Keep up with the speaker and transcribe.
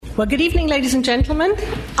Well, good evening, ladies and gentlemen.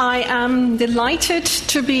 I am delighted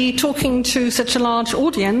to be talking to such a large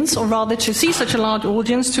audience, or rather to see such a large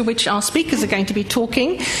audience to which our speakers are going to be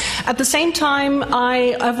talking. At the same time,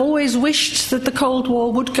 I've always wished that the Cold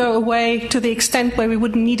War would go away to the extent where we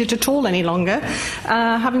wouldn't need it at all any longer.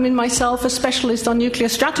 Having been myself a specialist on nuclear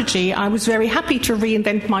strategy, I was very happy to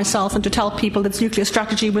reinvent myself and to tell people that nuclear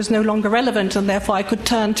strategy was no longer relevant, and therefore I could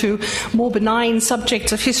turn to more benign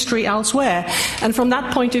subjects of history elsewhere. And from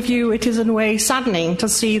that point of view, it is in a way saddening to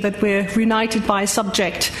see that we're united by a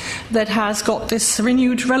subject that has got this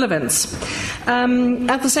renewed relevance.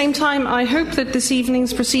 At the same time, I hope that this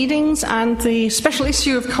evening's proceedings and the special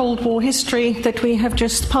issue of Cold War history that we have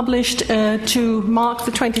just published to mark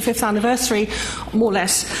the 25th anniversary, more or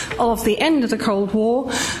less, of the end of the Cold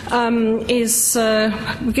War is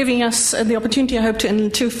giving us the opportunity, I hope,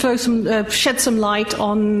 to throw shed some light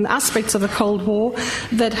on aspects of the Cold War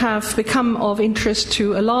that have become of interest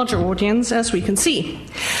to a larger audience, as we can see.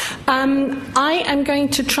 I am going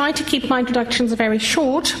to try to keep my introductions very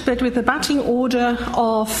short, but with the batting order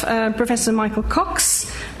of Professor Michael Cox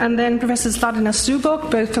and then Professor Vladimir Zubok,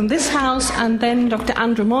 both from this house, and then Dr.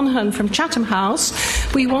 Andrew Monaghan from Chatham House.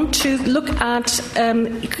 We want to look at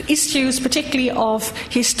issues particularly of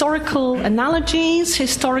historical analogies,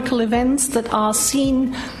 historical events that are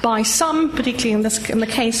seen by some, particularly in the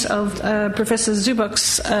case of Professor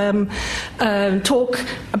Zubok's talk,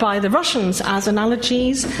 by the Russians as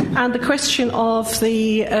analogies, and the question of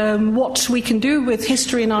the what we can do with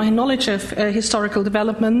history and our knowledge of historical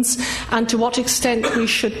developments, and to what extent we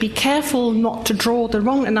should be careful not to draw the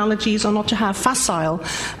wrong analogies or not to have facile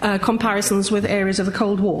comparisons with areas of the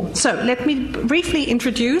Cold War. So let me briefly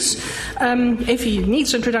introduce, if he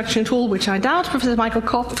needs introduction at all, which I doubt, Professor Michael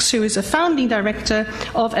Cox, who is a founding director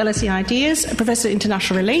of LSE Ideas, a professor of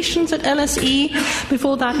international relations at LSE.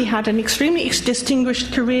 Before that, he had an extremely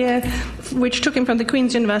distinguished career which took him from the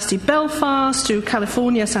Queen's University Belfast to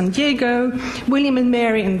California, San Diego, William and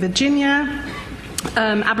Mary in Virginia,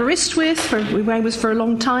 Aberystwyth, where he was for a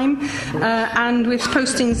long time, and with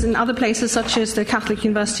postings in other places such as the Catholic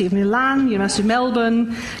University of Milan, University of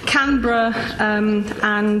Melbourne, Canberra,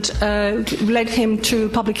 and led him to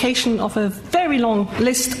publication of a very long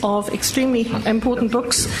list of extremely important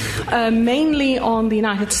books, mainly on the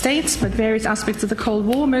United States, but various aspects of the Cold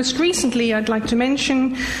War. Most recently, I'd like to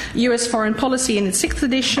mention U.S. Foreign Policy in its 6th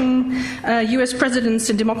edition, U.S. Presidents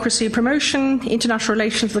in Democracy Promotion, International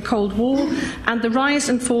Relations of the Cold War, and the Rise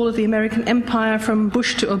and Fall of the American Empire from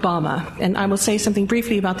Bush to Obama. And I will say something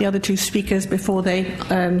briefly about the other two speakers before they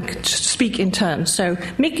speak in turn. So,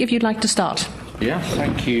 Mick, if you'd like to start. Yeah,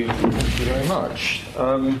 thank you. Thank you very much.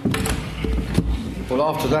 Well,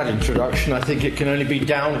 after that introduction, I think it can only be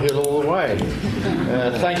downhill all the way.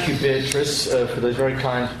 Thank you, Beatrice, for those very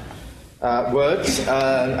kind words.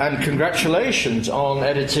 And congratulations on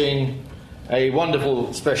editing a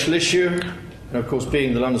wonderful special issue. And of course,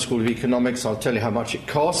 being the London School of Economics, I'll tell you how much it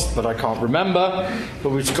cost, but I can't remember.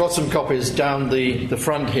 But we've got some copies down the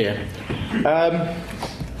front here.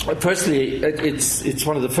 Firstly, it's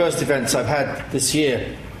one of the first events I've had this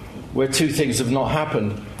year where two things have not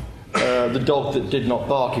happened. The dog that did not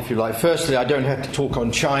bark, if you like. Firstly, I don't have to talk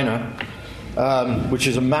on China, which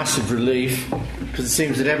is a massive relief, because it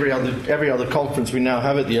seems that every other conference we now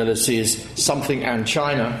have at the LSE is something and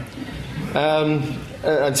China.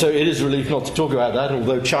 And so it is a relief not to talk about that,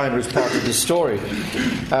 although China is part of this story.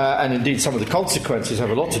 And indeed, some of the consequences have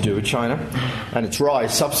a lot to do with China and its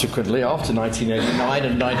rise subsequently after 1989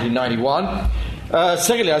 and 1991.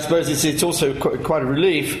 Secondly, I suppose it's also quite a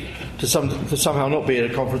relief to somehow not be at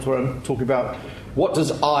a conference where I'm talking about what does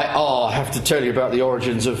IR have to tell you about the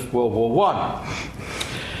origins of World War I.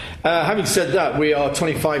 Having said that, we are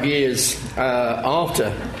 25 years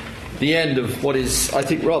after the end of what is, I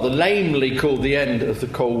think, rather lamely called the end of the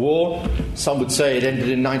Cold War. Some would say it ended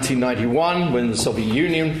in 1991 when the Soviet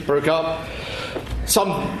Union broke up.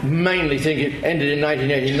 Some mainly think it ended in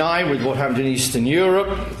 1989 with what happened in Eastern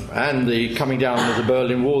Europe and the coming down of the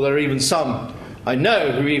Berlin Wall. There are even some I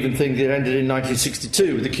know who even think it ended in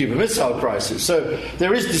 1962 with the Cuban Missile Crisis. So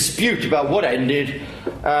there is dispute about what ended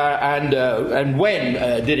and when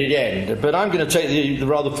did it end. But I'm going to take the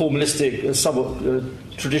rather formalistic, somewhat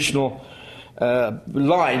traditional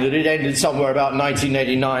line that it ended somewhere about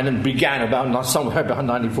 1989 and began somewhere about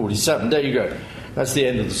 1947. There you go. That's the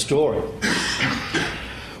end of the story.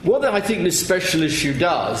 What I think this special issue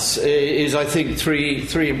does is, I think,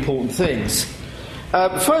 three important things.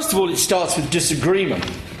 First of all, it starts with disagreement.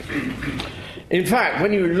 In fact,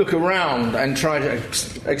 when you look around and try to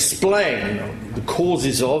explain the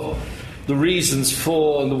causes of, the reasons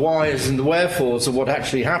for, and the whys and the wherefores of what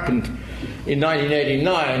actually happened in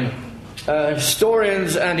 1989,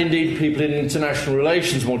 historians and indeed people in international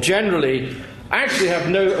relations more generally actually have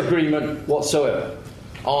no agreement whatsoever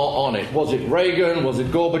on it. Was it Reagan? Was it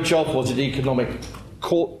Gorbachev? Was it economic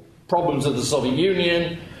problems of the Soviet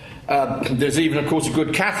Union? There's even, of course, a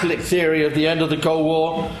good Catholic theory of the end of the Cold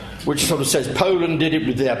War, which sort of says Poland did it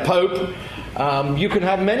with their Pope. You can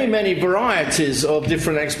have many, many varieties of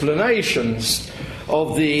different explanations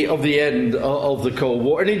of the end of the Cold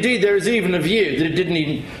War. And indeed, there is even a view that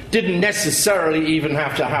it didn't necessarily even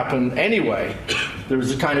have to happen anyway. There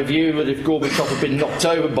is a kind of view that if Gorbachev had been knocked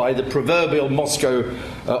over by the proverbial Moscow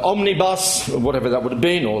omnibus, or whatever that would have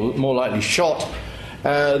been, or more likely shot,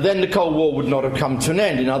 then the Cold War would not have come to an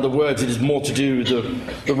end. In other words, it is more to do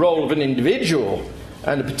with the role of an individual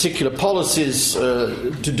and the particular policies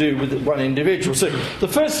to do with one individual. So the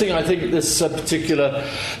first thing I think this particular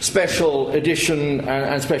special edition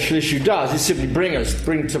and special issue does is simply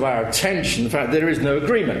bring to our attention the fact that there is no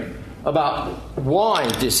agreement about why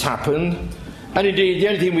this happened. And indeed, the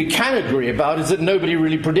only thing we can agree about is that nobody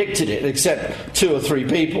really predicted it, except 2 or 3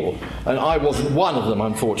 people. And I wasn't one of them,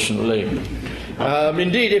 unfortunately.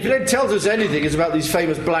 Indeed, if it tells us anything, it's about these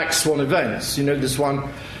famous black swan events. You know, this one,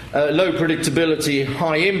 low predictability,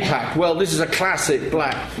 high impact. Well, this is a classic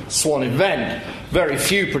black swan event. Very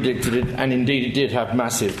few predicted it, and indeed it did have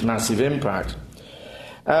massive, massive impact.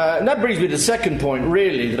 And that brings me to the second point,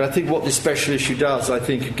 really, that I think what this special issue does, I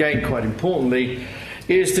think, again, quite importantly,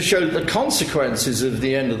 is to show the consequences of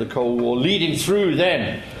the end of the Cold War, leading through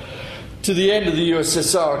then to the end of the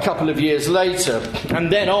USSR a couple of years later,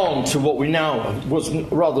 and then on to what we now was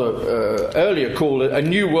rather earlier called a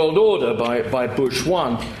New World Order by Bush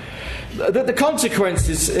 1. The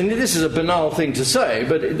consequences, and this is a banal thing to say,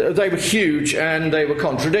 but they were huge and they were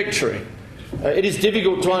contradictory. It is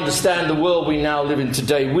difficult to understand the world we now live in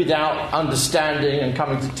today without understanding and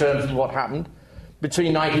coming to terms with what happened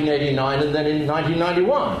between 1989 and then in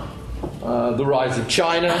 1991. The rise of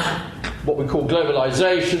China, what we call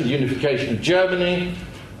globalization, the unification of Germany,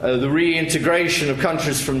 the reintegration of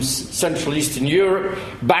countries from Central Eastern Europe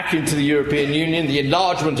back into the European Union, the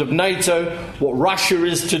enlargement of NATO, what Russia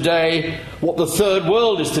is today, what the Third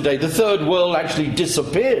World is today. The Third World actually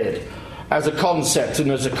disappeared as a concept and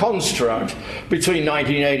as a construct between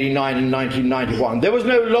 1989 and 1991. There was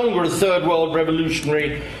no longer a Third World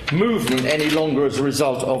revolutionary movement any longer as a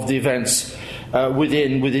result of the events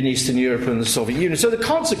within Eastern Europe and the Soviet Union. So the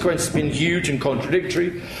consequences have been huge and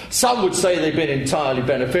contradictory. Some would say they've been entirely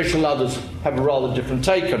beneficial, others have a rather different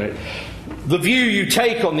take on it. The view you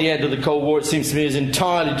take on the end of the Cold War, it seems to me, is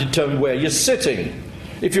entirely determined where you're sitting.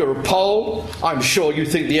 If you're a Pole, I'm sure you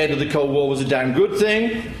think the end of the Cold War was a damn good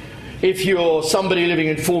thing. If you're somebody living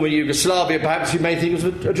in former Yugoslavia, perhaps you may think it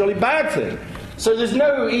was a jolly bad thing. So there's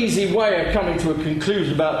no easy way of coming to a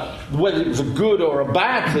conclusion about whether it was a good or a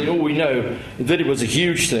bad thing. All we know is that it was a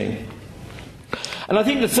huge thing. And I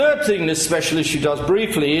think the third thing this special issue does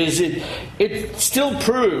briefly is it still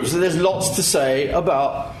proves that there's lots to say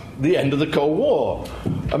about the end of the Cold War.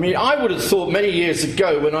 I mean, I would have thought many years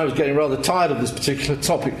ago, when I was getting rather tired of this particular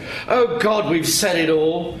topic, oh God, we've said it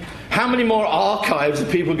all. How many more archives are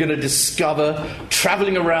people going to discover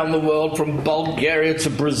travelling around the world from Bulgaria to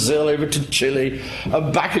Brazil, over to Chile,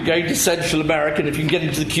 and back again to Central America? And if you can get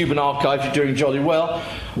into the Cuban archives, you're doing jolly well.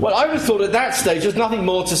 Well, I would have thought at that stage there's nothing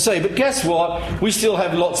more to say. But guess what? We still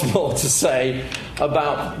have lots more to say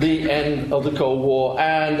about the end of the Cold War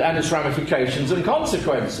and its ramifications and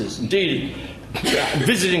consequences. Indeed,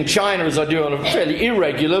 visiting China, as I do on a fairly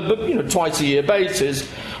irregular but twice-a-year basis,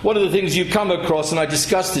 one of the things you come across, and I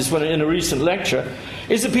discussed this in a recent lecture,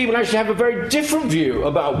 is that people actually have a very different view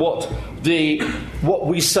about what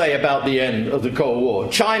we say about the end of the Cold War.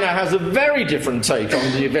 China has a very different take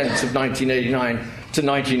on the events of 1989 to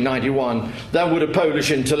 1991 than would a Polish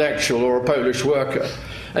intellectual or a Polish worker.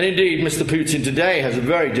 And indeed, Mr. Putin today has a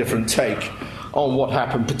very different take on what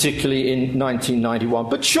happened, particularly in 1991.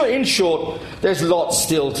 But in short, there's lots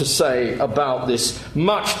still to say about this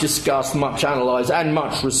much discussed, much analysed, and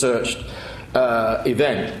much researched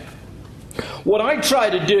event. What I try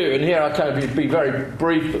to do, and here I kind of be very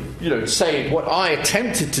brief, say what I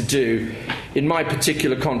attempted to do in my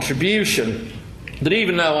particular contribution, that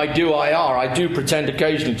even though I do IR, I do pretend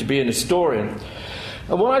occasionally to be an historian.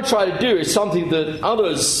 And what I try to do is something that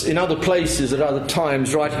others in other places at other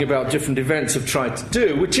times writing about different events have tried to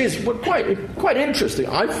do, which is quite interesting,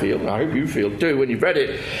 I feel, I hope you feel too when you've read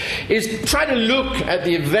it, is try to look at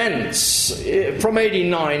the events from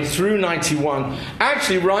 89 through 91,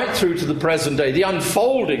 actually right through to the present day, the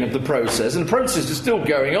unfolding of the process. And the process is still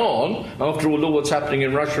going on. After all, look what's happening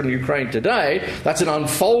in Russia and Ukraine today. That's an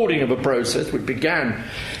unfolding of a process which began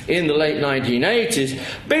in the late 1980s.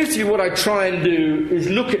 Basically what I try and do is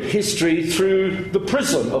look at history through the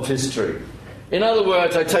prism of history. In other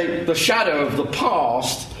words, I take the shadow of the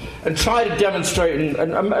past and try to demonstrate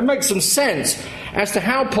and make some sense as to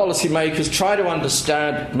how policymakers try to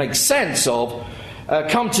understand, make sense of,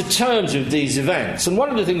 come to terms with these events. And one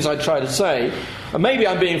of the things I try to say, and maybe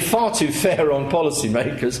I'm being far too fair on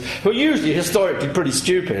policymakers, who are usually historically pretty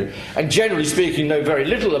stupid and generally speaking know very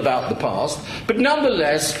little about the past, but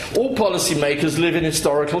nonetheless all policymakers live in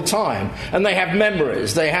historical time and they have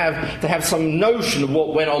memories, they have some notion of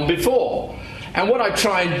what went on before. And what I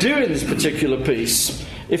try and do in this particular piece,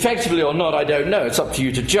 effectively or not, I don't know, it's up to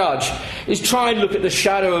you to judge, is try and look at the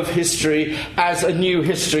shadow of history as a new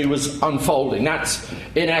history was unfolding. That's,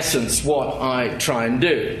 in essence, what I try and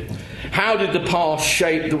do. How did the past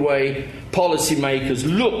shape the way policymakers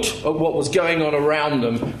looked at what was going on around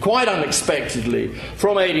them, quite unexpectedly,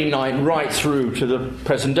 from 89 right through to the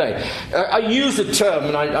present day? I use the term,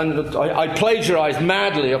 and I plagiarised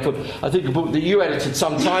madly off of, I think, a book that you edited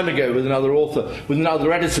some time ago with another author, with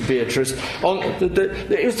another editor, Beatrice, on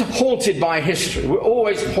it's haunted by history. We're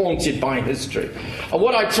always haunted by history. And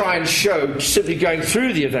what I try and show, simply going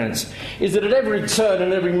through the events, is that at every turn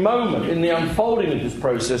and every moment in the unfolding of this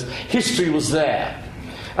process, history was there.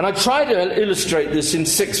 And I try to illustrate this in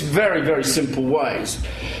 6 very, very simple ways.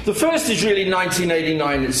 The first is really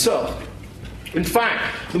 1989 itself. In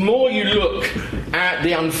fact, the more you look at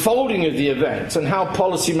the unfolding of the events and how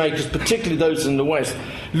policymakers, particularly those in the West,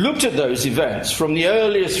 looked at those events from the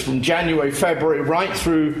earliest, from January, February, right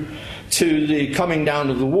through to the coming down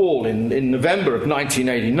of the wall in November of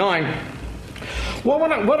 1989, well,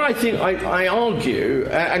 what I think I argue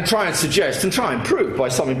and try and suggest and try and prove by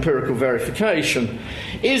some empirical verification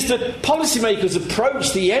is that policymakers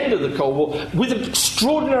approached the end of the Cold War with an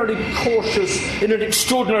extraordinarily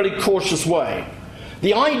cautious way.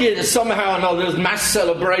 The idea that somehow or another there's mass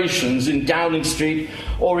celebrations in Downing Street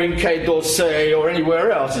or in Quai d'Orsay or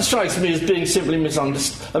anywhere else, it strikes me as being simply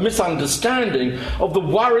a misunderstanding of the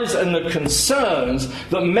worries and the concerns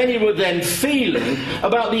that many were then feeling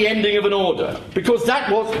about the ending of an order. Because that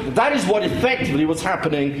is what effectively was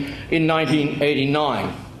happening in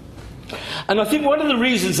 1989. And I think one of the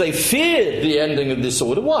reasons they feared the ending of this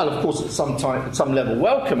order, while of course at some level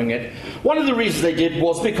welcoming it, one of the reasons they did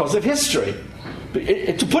was because of history.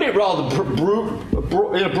 To put it rather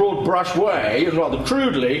in a broad brush way, and rather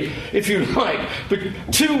crudely, if you like, but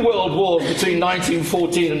 2 world wars between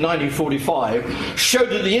 1914 and 1945 showed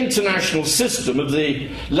that the international system of the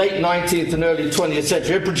late 19th and early 20th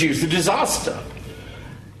century had produced a disaster.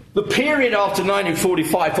 The period after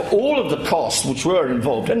 1945, for all of the costs which were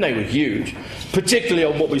involved, and they were huge, particularly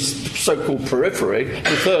on what was so-called periphery,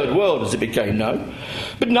 the Third World as it became known,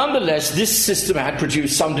 but nonetheless this system had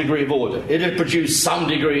produced some degree of order. It had produced some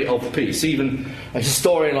degree of peace. Even a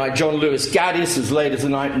historian like John Lewis Gaddis, as late as the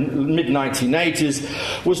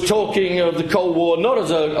mid-1980s, was talking of the Cold War not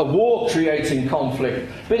as a war-creating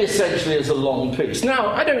conflict, but essentially as a long peace. Now,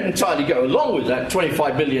 I don't entirely go along with that.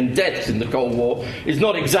 25 million deaths in the Cold War is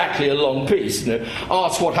not exactly a long peace. You know,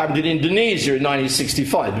 ask what happened in Indonesia in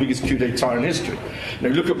 1965, the biggest coup d'etat in history. You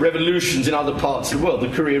know, look at revolutions in other parts of the world. The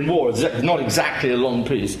Korean War is not exactly a long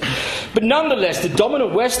peace. But nonetheless, the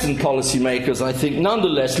dominant Western policymakers, I think,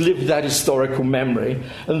 nonetheless lived that historical memory,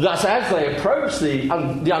 and thus as they approached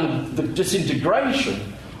the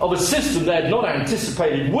disintegration of a system they had not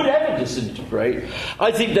anticipated would ever disintegrate,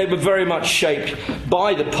 I think they were very much shaped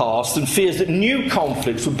by the past and fears that new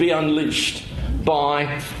conflicts would be unleashed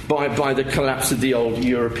by the collapse of the old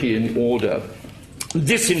European order.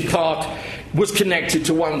 This, in part, was connected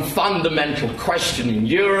to one fundamental question in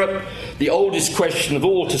Europe, the oldest question of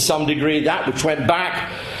all to some degree, that which went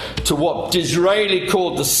back to what Disraeli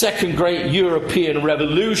called the Second Great European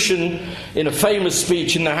Revolution in a famous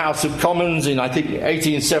speech in the House of Commons in, I think,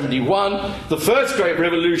 1871. The first Great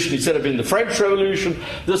Revolution, he said, had been the French Revolution.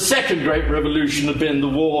 The Second Great Revolution had been the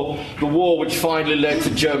war which finally led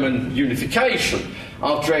to German unification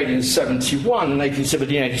after 1871 and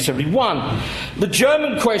 1871. The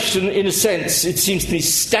German question, in a sense, it seems to me,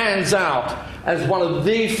 stands out as one of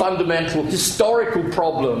the fundamental historical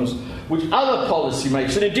problems which other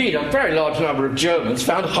policymakers, and indeed a very large number of Germans,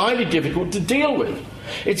 found highly difficult to deal with.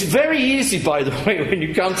 It's very easy, by the way, when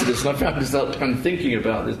you come to this, and I found myself kind of thinking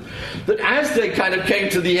about this, that as they kind of came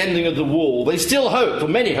to the ending of the wall, they still hoped, or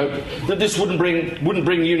many hoped, that this wouldn't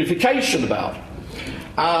bring unification about.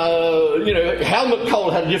 Helmut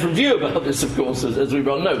Kohl had a different view about this, of course, as we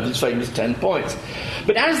well know, with his famous 10 points.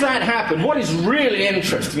 But as that happened, what is really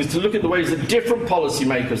interesting is to look at the ways that different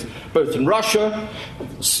policymakers, both in Russia,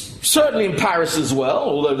 certainly in Paris as well,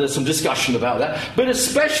 although there's some discussion about that, but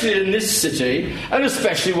especially in this city, and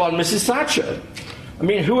especially one Mrs. Thatcher. I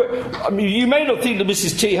mean, you may not think that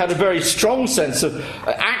Mrs. T had a very strong sense of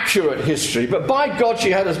accurate history, but by God, she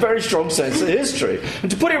had a very strong sense of history. And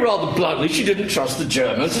to put it rather bluntly, she didn't trust the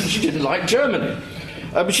Germans, and she didn't like Germany.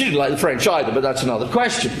 But she didn't like the French either, but that's another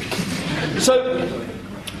question.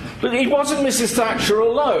 But it wasn't Mrs. Thatcher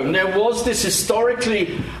alone. There was this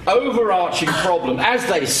historically overarching problem, as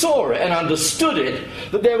they saw it and understood it,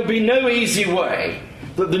 that there would be no easy way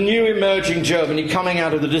that the new emerging Germany, coming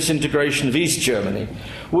out of the disintegration of East Germany,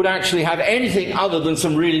 would actually have anything other than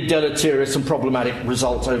some really deleterious and problematic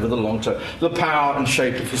results over the long term. The power and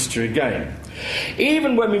shape of history again.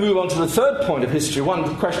 Even when we move on to the third point of history,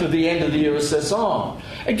 the question of the end of the USSR.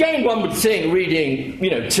 Again, one would think, reading,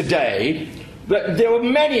 today, that there were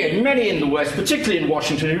many in the West, particularly in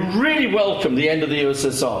Washington, who really welcomed the end of the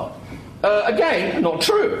USSR. Again, not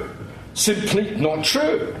true. Simply not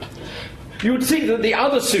true. You would think that the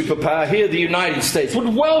other superpower here, the United States,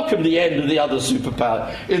 would welcome the end of the other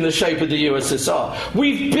superpower in the shape of the USSR.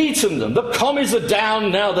 We've beaten them. The commies are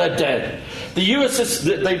down, now they're dead. The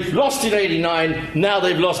USSR, they've lost in 89, now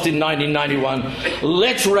they've lost in 1991.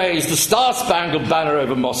 Let's raise the Star-Spangled Banner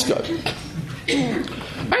over Moscow.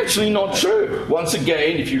 Actually not true. Once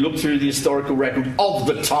again, if you look through the historical record of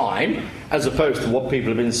the time, as opposed to what people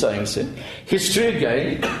have been saying since, history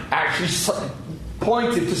again actually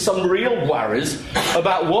pointed to some real worries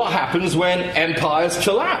about what happens when empires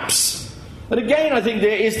collapse. And again, I think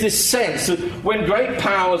there is this sense that when great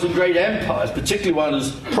powers and great empires, particularly one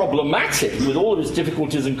as problematic with all of its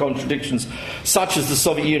difficulties and contradictions, such as the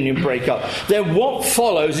Soviet Union break up, then what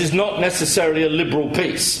follows is not necessarily a liberal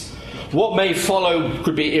peace. What may follow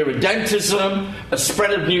could be irredentism, a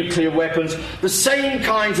spread of nuclear weapons, the same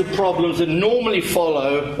kinds of problems that normally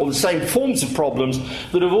follow, or the same forms of problems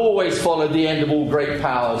that have always followed the end of all great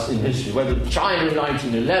powers in history, whether China in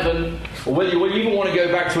 1911, or whether you even want to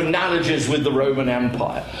go back to analogies with the Roman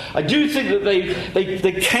Empire. I do think that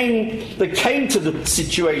they came to the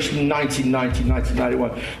situation in 1990,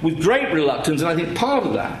 1991 with great reluctance, and I think part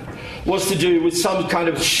of that was to do with some kind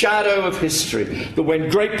of shadow of history, that when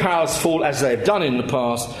great powers fall, as they have done in the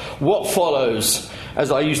past, what follows,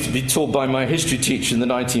 as I used to be taught by my history teacher in the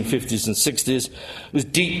 1950s and 60s, was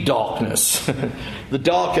deep darkness. The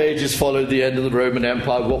Dark Ages followed the end of the Roman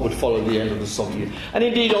Empire, what would follow the end of the Soviet Union. And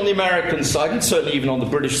indeed on the American side, and certainly even on the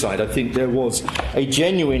British side, I think there was a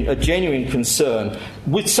genuine concern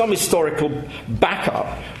with some historical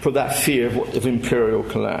backup for that fear of imperial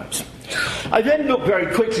collapse. I then looked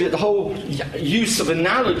very quickly at the whole use of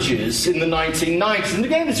analogies in the 1990s, and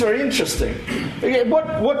again, it's very interesting.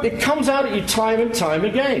 What it comes out at you time and time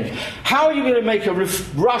again. How are you going to make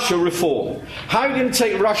Russia reform? How are you going to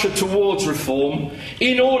take Russia towards reform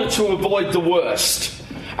in order to avoid the worst?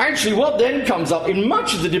 Actually, what then comes up in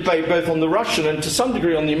much of the debate, both on the Russian and to some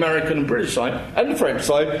degree on the American and British side, and the French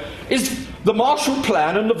side, is the Marshall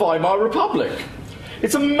Plan and the Weimar Republic.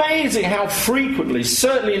 It's amazing how frequently,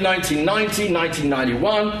 certainly in 1990,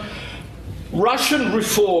 1991, Russian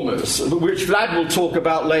reformers, which Vlad will talk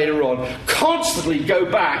about later on, constantly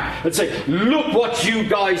go back and say, look what you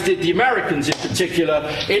guys did, the Americans in particular,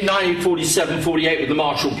 in 1947-48 with the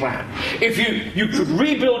Marshall Plan. If you could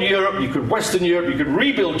rebuild Europe, you could Western Europe, you could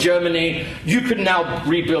rebuild Germany, you could now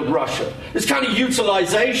rebuild Russia. This kind of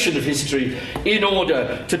utilization of history in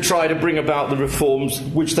order to try to bring about the reforms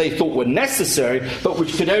which they thought were necessary, but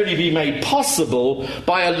which could only be made possible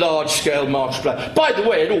by a large-scale Marshall Plan. By the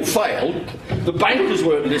way, it all failed. The bankers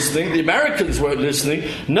weren't listening, the Americans weren't listening,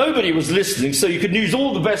 nobody was listening, so you could use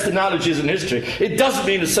all the best analogies in history. It doesn't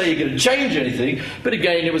mean to say you're going to change anything, but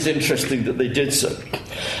again, it was interesting that they did so.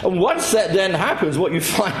 And once that then happens, what you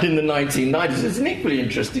find in the 1990s is an equally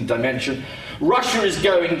interesting dimension. Russia is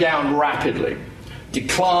going down rapidly.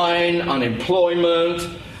 Decline,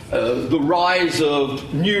 unemployment, the rise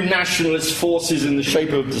of new nationalist forces in the shape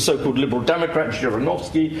of the so-called Liberal Democrats,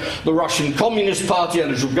 Zhirinovsky, the Russian Communist Party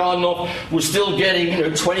under Zhuganov was still getting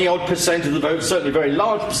 20-odd% of the vote, certainly a very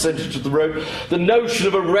large percentage of the vote. The notion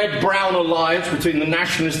of a red-brown alliance between the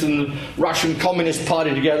nationalist and the Russian Communist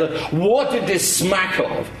Party together, what did this smack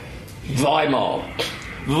of? Weimar.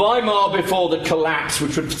 Weimar before the collapse,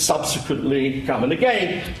 which would subsequently come. And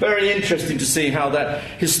again, very interesting to see how that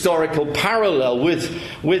historical parallel with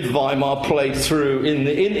Weimar played through in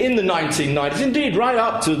the 1990s, indeed right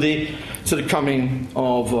up to the coming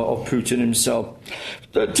of Putin himself.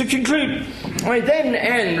 To conclude, I then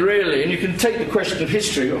end really, and you can take the question of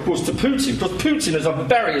history, of course, to Putin, because Putin is a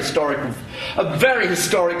very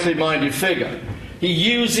historically minded figure. He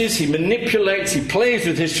uses, he manipulates, he plays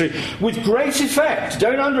with history with great effect.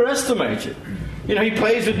 Don't underestimate it. You know, he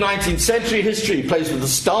plays with 19th century history, he plays with the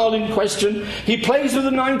Stalin question, he plays with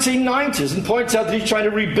the 1990s and points out that he's trying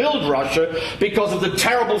to rebuild Russia because of the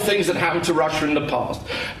terrible things that happened to Russia in the past.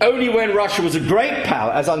 Only when Russia was a great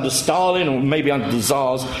power, as under Stalin or maybe under the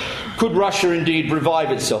Tsars, could Russia indeed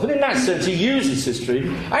revive itself. And in that sense, he uses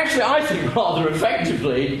history, actually, I think, rather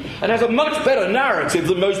effectively, and has a much better narrative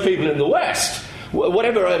than most people in the West.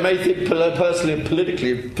 Whatever I may think personally and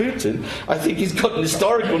politically of Putin, I think he's got an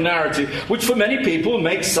historical narrative which for many people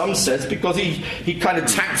makes some sense because he kind of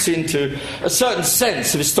taps into a certain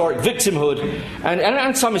sense of historic victimhood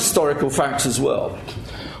and some historical facts as well.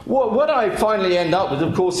 What I finally end up with,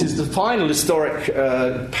 of course, is the final historic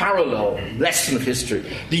parallel lesson of history,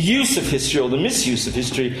 the use of history or the misuse of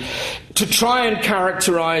history to try and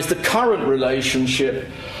characterize the current relationship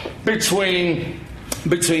between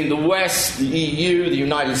the West, the EU, the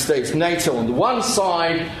United States, NATO on the one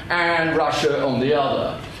side, and Russia on the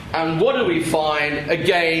other. And what do we find?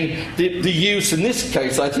 Again, the use, in this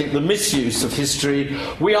case, I think, the misuse of history.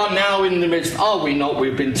 We are now in the midst, are we not?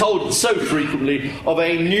 We've been told so frequently, of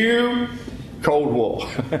a new Cold War.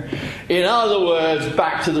 In other words,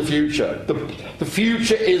 back to the future. The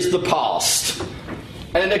future is the past.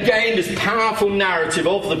 And again, this powerful narrative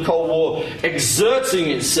of the Cold War exerting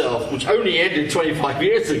itself, which only ended 25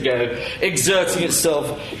 years ago, exerting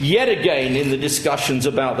itself yet again in the discussions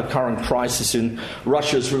about the current crisis in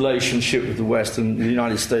Russia's relationship with the West and the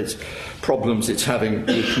United States problems it's having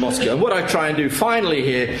with Moscow. And what I try and do finally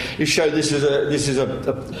here is show this is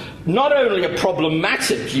not only a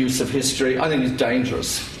problematic use of history, I think it's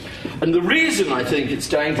dangerous. And the reason I think it's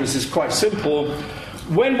dangerous is quite simple.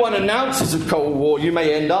 When one announces a Cold War, you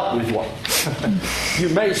may end up with one.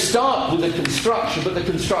 You may start with a construction, but the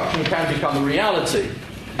construction can become a reality.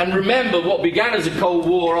 And remember, what began as a Cold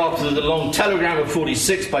War after the long telegram of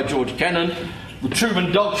 46 by George Kennan, the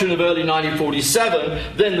Truman Doctrine of early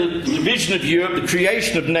 1947, then the division of Europe, the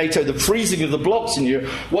creation of NATO, the freezing of the blocs in Europe,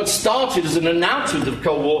 what started as an announcement of the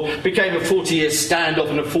Cold War became a 40-year standoff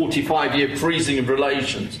and a 45-year freezing of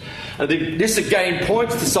relations. I think this again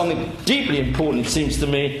points to something deeply important, it seems to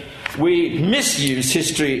me. We misuse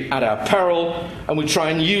history at our peril, and we try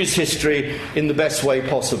and use history in the best way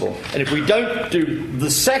possible. And if we don't do the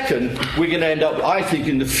second, we're going to end up, I think,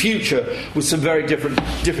 in the future with some very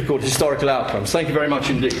difficult historical outcomes. Thank you very much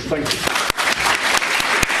indeed. Thank you.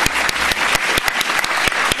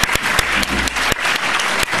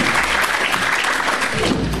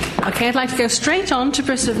 Okay, I'd like to go straight on to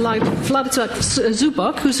Professor Władysław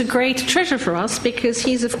Zubok, who's a great treasure for us because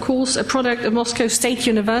he's, of course, a product of Moscow State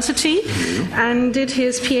University and did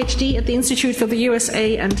his PhD at the Institute for the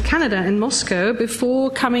USA and Canada in Moscow before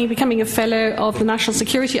becoming a fellow of the National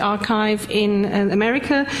Security Archive in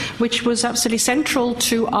America, which was absolutely central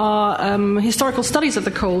to our historical studies of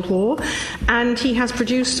the Cold War. And he has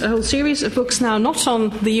produced a whole series of books now, not on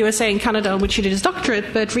the USA and Canada, on which he did his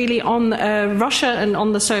doctorate, but really on Russia and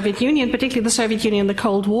on the Soviet Union, particularly the Soviet Union and the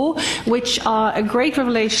Cold War, which are a great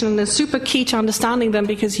revelation and is super key to understanding them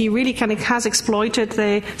because he really kind of has exploited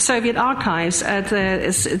the Soviet archives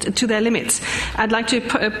to their limits. I'd like to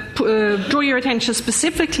draw your attention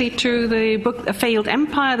specifically to the book A Failed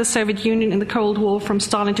Empire, the Soviet Union in the Cold War from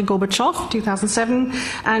Stalin to Gorbachev, 2007,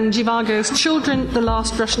 and Zhivago's Children, the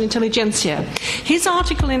Last Russian Intelligentsia. His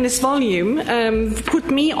article in this volume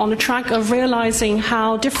put me on a track of realizing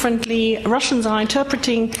how differently Russians are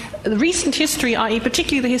interpreting recent history, i.e.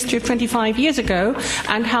 particularly the history of 25 years ago,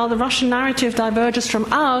 and how the Russian narrative diverges from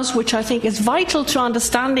ours, which I think is vital to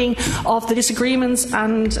understanding of the disagreements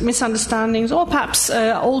and misunderstandings, or perhaps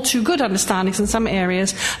all too good understandings in some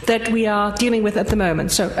areas that we are dealing with at the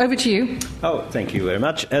moment. So over to you. Oh, thank you very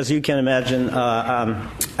much. As you can imagine,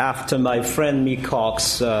 after my friend Mick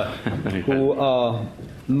Cox, who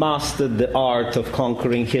mastered the art of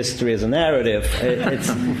conquering history as a narrative,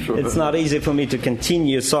 it's not easy for me to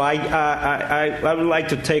continue. So I would like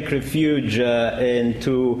to take refuge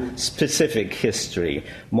into specific history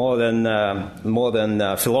more than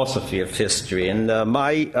philosophy of history. And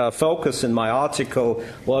my focus in my article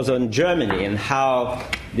was on Germany and how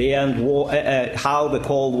the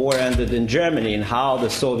Cold War ended in Germany and how the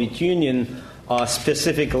Soviet Union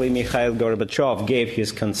specifically Mikhail Gorbachev, gave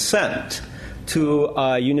his consent to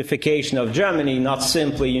unification of Germany, not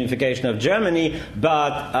simply unification of Germany,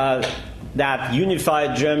 but that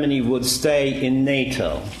unified Germany would stay in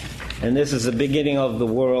NATO. And this is the beginning of the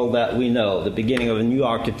world that we know, the beginning of a new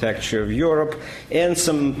architecture of Europe, and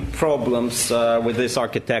some problems with this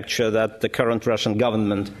architecture that the current Russian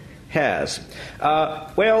government has.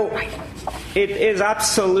 Well, it is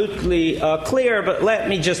absolutely clear, but let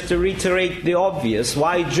me just reiterate the obvious,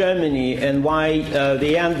 why Germany and why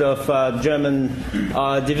the end of German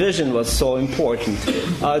division was so important.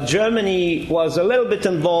 Germany was a little bit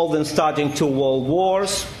involved in starting 2 world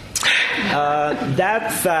wars.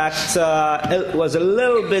 That fact was a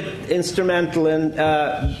little bit instrumental in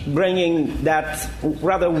bringing that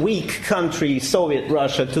rather weak country, Soviet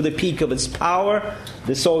Russia, to the peak of its power,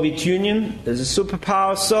 the Soviet Union as a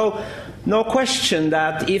superpower. So no question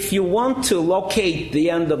that if you want to locate the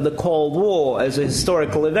end of the Cold War as a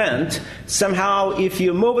historical event, somehow if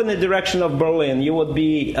you move in the direction of Berlin, you would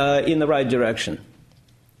be in the right direction.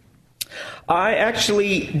 I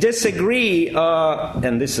actually disagree,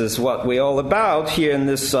 and this is what we're all about here in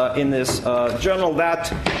this journal,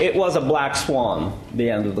 that it was a black swan, the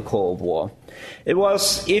end of the Cold War. It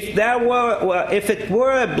was, if it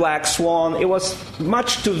were a black swan, it was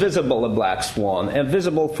much too visible a black swan, and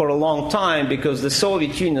visible for a long time, because the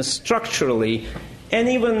Soviet Union structurally, and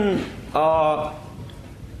even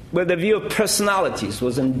with the view of personalities,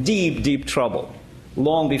 was in deep, deep trouble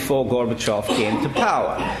long before Gorbachev came to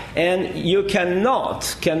power. And you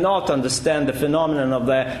cannot understand the phenomenon of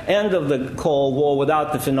the end of the Cold War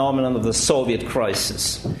without the phenomenon of the Soviet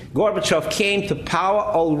crisis. Gorbachev came to power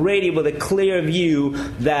already with a clear view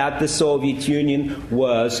that the Soviet Union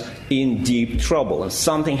was in deep trouble and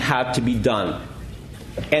something had to be done.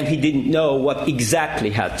 And he didn't know what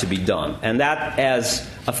exactly had to be done. And that, as,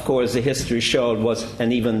 of course, the history showed, was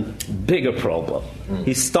an even bigger problem.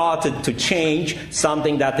 He started to change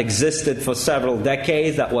something that existed for several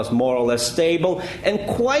decades, that was more or less stable, and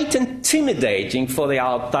quite intimidating for the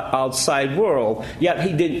outside world, yet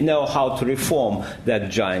he didn't know how to reform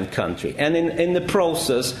that giant country. And in the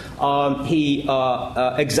process, he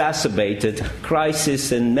exacerbated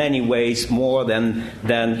crisis in many ways more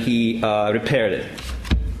than he repaired it.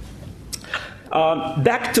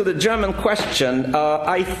 Back to the German question,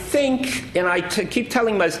 I think, and I keep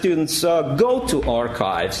telling my students, go to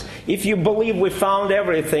archives. If you believe we found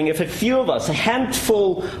everything, if a few of us, a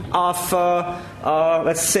handful of,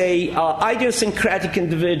 let's say, idiosyncratic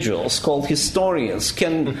individuals called historians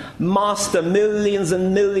can master millions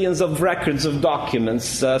and millions of records of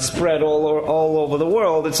documents spread all over the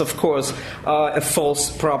world, it's, of course, a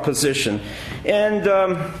false proposition.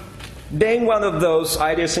 And being one of those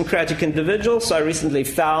idiosyncratic individuals, I recently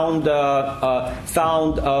found that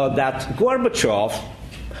Gorbachev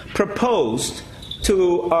proposed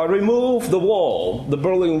to remove the wall, the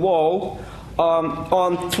Berlin Wall,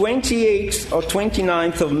 on 28th or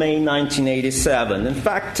 29th of May 1987. In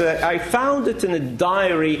fact, I found it in a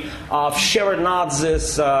diary of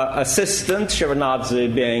Shevardnadze's assistant,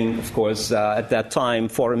 Shevardnadze being, of course, at that time,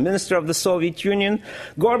 foreign minister of the Soviet Union.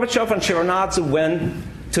 Gorbachev and Shevardnadze went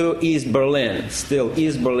to East Berlin, still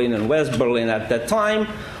East Berlin and West Berlin at that time,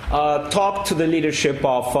 talked to the leadership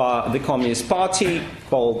of the Communist Party,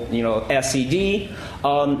 called SED,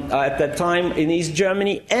 at that time in East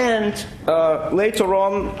Germany, and later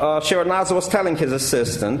on, Shevardnadze was telling his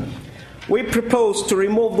assistant, we proposed to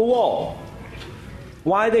remove the wall.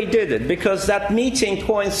 Why they did it? Because that meeting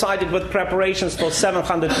coincided with preparations for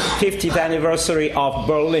 750th anniversary of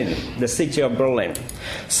Berlin, the city of Berlin.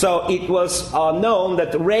 So it was known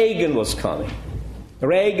that Reagan was coming.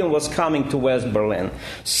 Reagan was coming to West Berlin.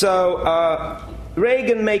 So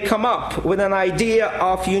Reagan may come up with an idea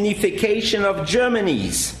of unification of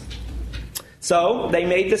Germany's. So they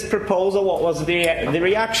made this proposal. What was the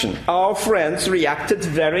reaction? Our friends reacted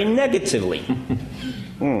very negatively.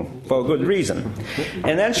 For a good reason.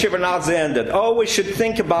 And then Shevardnadze ended, we should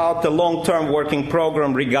think about the long-term working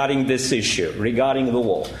program regarding this issue, regarding the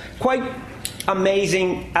wall. Quite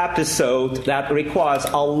amazing episode that requires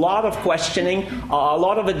a lot of questioning, a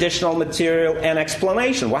lot of additional material and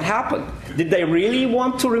explanation. What happened? Did they really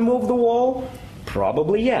want to remove the wall?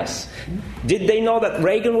 Probably yes. Did they know that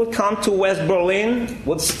Reagan would come to West Berlin,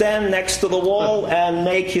 would stand next to the wall and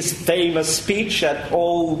make his famous speech that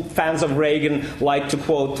all fans of Reagan like to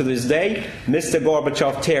quote to this day, Mr.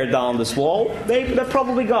 Gorbachev, tear down this wall? They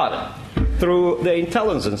probably got it through the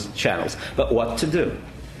intelligence channels. But what to do?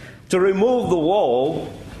 To remove the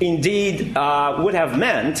wall indeed would have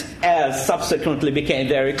meant, as subsequently became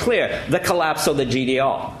very clear, the collapse of the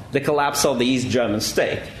GDR, the collapse of the East German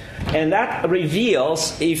state. And that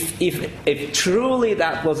reveals, if truly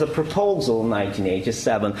that was a proposal in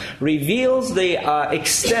 1987, reveals the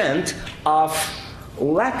extent of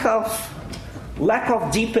lack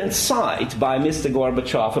of deep insight by Mr.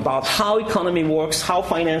 Gorbachev about how economy works, how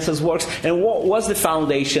finances works, and what was the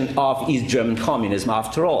foundation of East German communism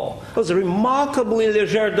after all. It was a remarkably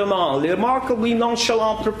légèrement, remarkably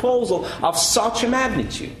nonchalant proposal of such a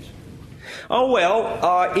magnitude. Oh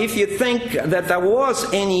well, if you think that there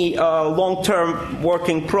was any long-term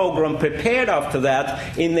working program prepared after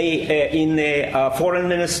that in the Foreign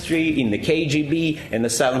Ministry, in the KGB, in the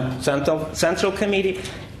Central Committee,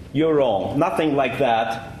 you're wrong. Nothing like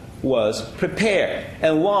that was prepared.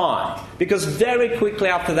 And why? Because very quickly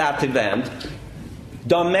after that event,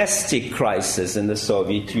 domestic crisis in the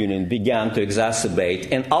Soviet Union began to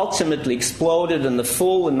exacerbate and ultimately exploded in the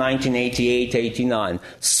full in 1988-89.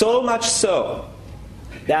 So much so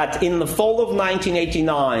that in the fall of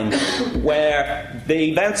 1989, where the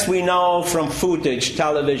events we know from footage,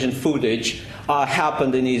 television footage,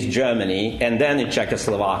 happened in East Germany, and then in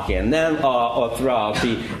Czechoslovakia, and then throughout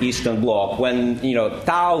the Eastern Bloc, when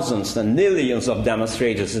thousands and millions of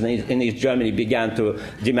demonstrators in East Germany began to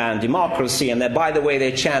demand democracy, and that, by the way,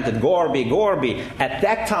 they chanted "Gorby, Gorby." At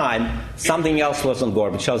that time, something else was on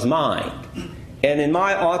Gorbachev's mind. And in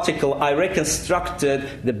my article, I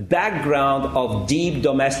reconstructed the background of deep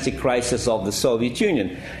domestic crisis of the Soviet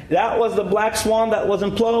Union. That was the black swan that was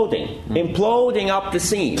imploding up the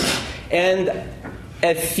seams. And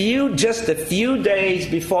just a few days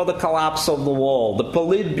before the collapse of the wall, the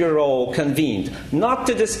Politburo convened, not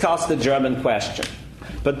to discuss the German question,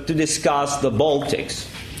 but to discuss the Baltics.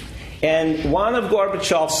 And one of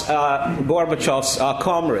Gorbachev's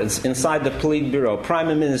comrades inside the Politburo, Prime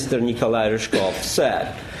Minister Nikolai Ryzhkov,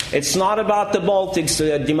 said, "It's not about the Baltics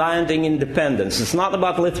demanding independence. It's not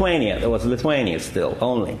about Lithuania." There was Lithuania still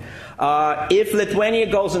only. If Lithuania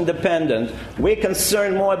goes independent, we're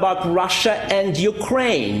concerned more about Russia and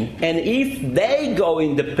Ukraine. And if they go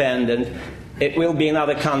independent, it will be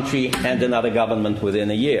another country and another government within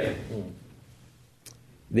a year.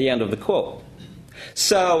 The end of the quote.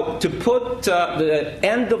 So, to put the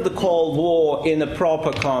end of the Cold War in a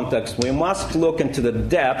proper context, we must look into the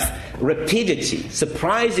depth, rapidity,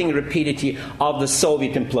 surprising rapidity of the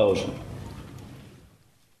Soviet implosion.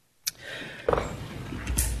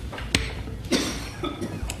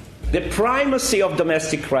 The primacy of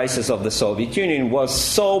domestic crisis of the Soviet Union was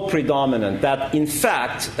so predominant that, in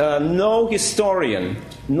fact, no historian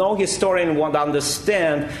would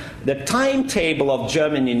understand the timetable of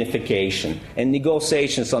German unification and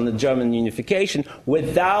negotiations on the German unification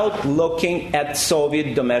without looking at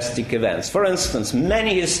Soviet domestic events. For instance,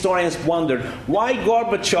 many historians wondered why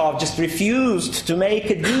Gorbachev just refused to make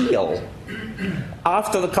a deal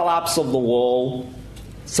after the collapse of the wall.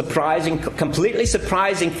 Completely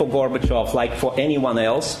surprising for Gorbachev, like for anyone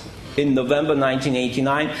else. In November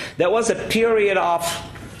 1989, there was a period of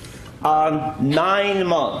 9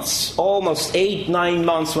 months, almost 8-9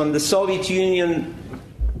 months, when the Soviet Union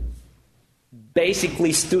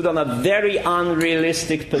basically stood on a very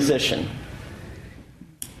unrealistic position.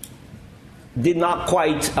 Did not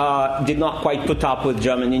quite put up with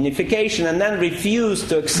German unification, and then refused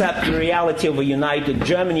to accept the reality of a united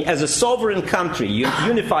Germany as a sovereign country,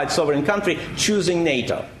 unified sovereign country, choosing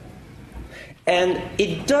NATO. And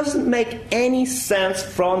it doesn't make any sense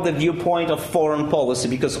from the viewpoint of foreign policy,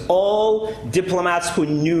 because all diplomats who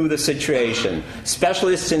knew the situation,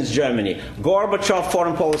 specialists in Germany, Gorbachev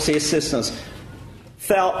foreign policy assistants,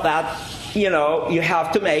 felt that, you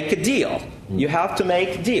have to make a deal. You have to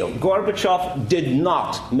make a deal. Gorbachev did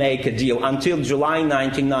not make a deal until July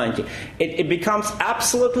 1990. It becomes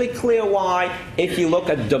absolutely clear why if you look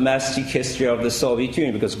at domestic history of the Soviet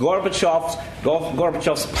Union, because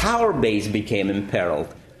Gorbachev's power base became imperiled.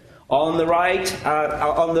 On the right,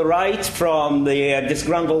 from the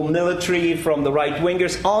disgruntled military, from the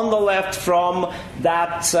right-wingers. On the left, from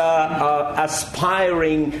that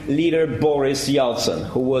aspiring leader Boris Yeltsin,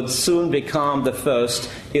 who would soon become the first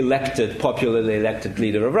popularly elected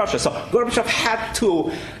leader of Russia. So Gorbachev had to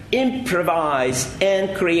improvise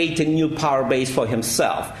and create a new power base for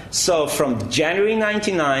himself. So from January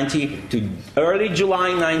 1990 to early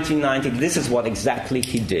July 1990, this is what exactly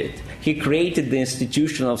he did. He created the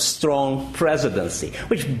institution of strong presidency,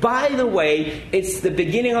 which, by the way, it's the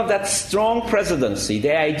beginning of that strong presidency,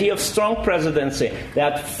 the idea of strong presidency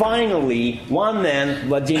that finally one man,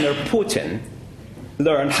 Vladimir Putin,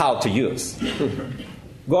 learned how to use.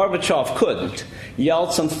 Gorbachev couldn't.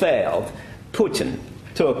 Yeltsin failed. Putin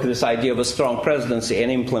took this idea of a strong presidency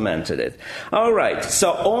and implemented it. All right,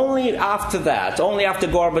 so only after that, only after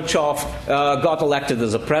Gorbachev got elected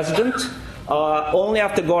as a president, only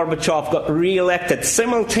after Gorbachev got re-elected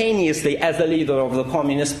simultaneously as the leader of the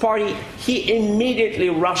Communist Party, he immediately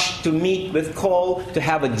rushed to meet with Kohl to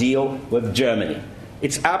have a deal with Germany.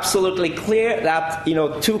 It's absolutely clear that,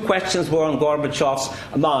 two questions were on Gorbachev's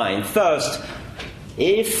mind. First,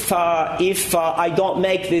 if I don't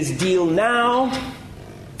make this deal now,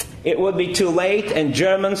 it would be too late, and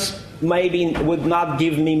Germans maybe would not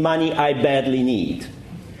give me money I badly need.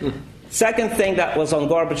 Second thing that was on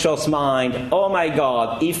Gorbachev's mind, oh my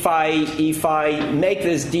God, if I make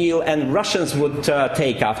this deal and Russians would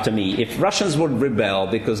take after me, if Russians would rebel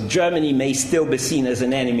because Germany may still be seen as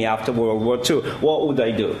an enemy after World War II, what would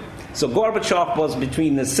I do? So Gorbachev was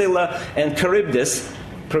between the Scylla and Charybdis,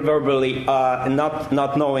 proverbially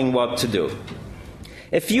not knowing what to do.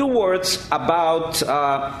 A few words about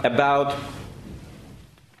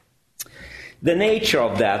the nature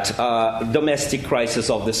of that domestic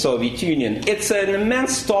crisis of the Soviet Union. It's an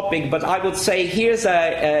immense topic, but I would say here's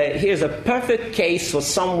a perfect case for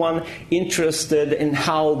someone interested in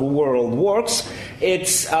how the world works.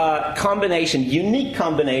 It's a unique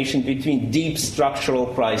combination between deep structural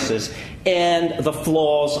crisis and the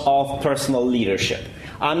flaws of personal leadership.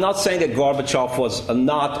 I'm not saying that Gorbachev was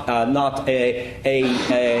not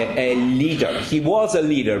a leader. He was a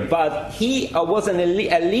leader, but he was a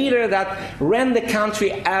leader that ran the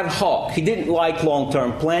country ad hoc. He didn't like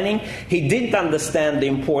long-term planning. He didn't understand the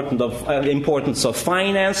importance of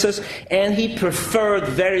finances, and he preferred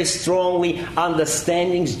very strongly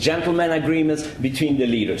understandings, gentlemen agreements between the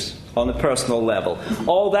leaders on a personal level.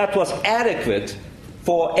 All that was adequate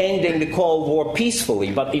for ending the Cold War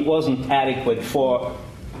peacefully, but it wasn't adequate for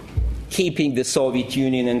keeping the Soviet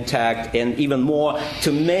Union intact, and even more,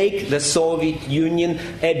 to make the Soviet Union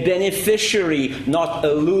a beneficiary, not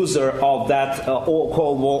a loser of that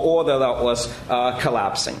Cold War order that was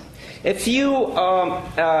collapsing. A few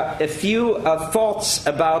thoughts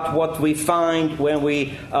about what we find when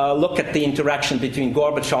we look at the interaction between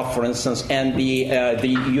Gorbachev, for instance, and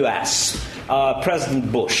the U.S.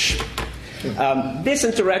 President Bush. This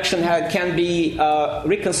interaction can be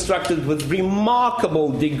reconstructed with remarkable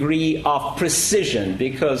degree of precision,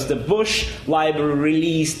 because the Bush Library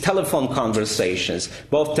released telephone conversations,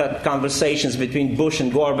 both conversations between Bush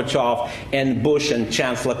and Gorbachev and Bush and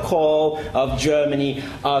Chancellor Kohl of Germany.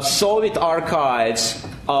 Soviet archives,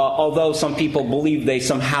 although some people believe they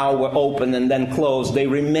somehow were open and then closed, they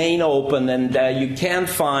remain open, and you can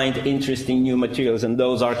find interesting new materials in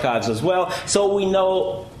those archives as well. So we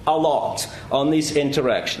know a lot on this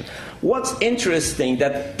interaction. What's interesting,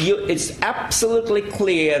 that it's absolutely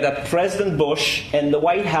clear that President Bush and the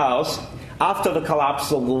White House, after the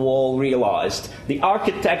collapse of the wall, realized the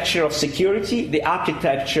architecture of security, the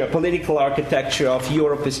political architecture of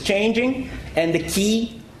Europe is changing, and the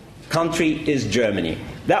key country is Germany.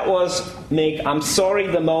 That was, I'm sorry,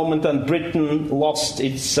 the moment when Britain lost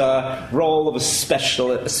its role of a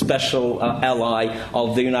special ally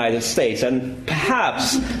of the United States. And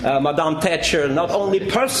perhaps Madame Thatcher not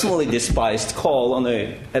only personally despised Kohl on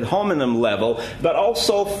an ad hominem level, but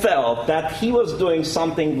also felt that he was doing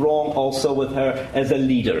something wrong also with her as a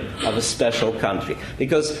leader of a special country.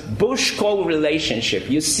 Because Bush-Kohl relationship,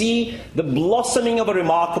 you see the blossoming of a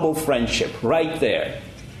remarkable friendship right there.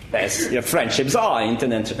 As friendships are in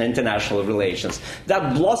international relations.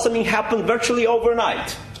 That blossoming happened virtually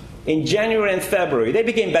overnight. In January and February, they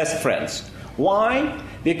became best friends. Why?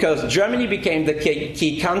 Because Germany became the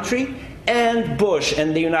key country, and Bush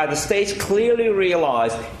and the United States clearly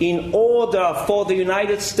realized, in order for the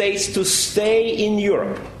United States to stay in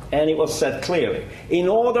Europe, and it was said clearly, in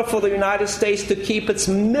order for the United States to keep its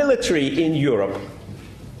military in Europe,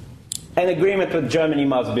 an agreement with Germany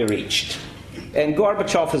must be reached. And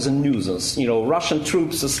Gorbachev is a nuisance. Russian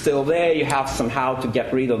troops are still there. You have somehow to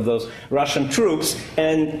get rid of those Russian troops.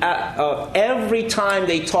 And every time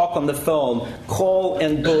they talk on the phone, Kohl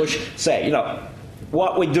and Bush say,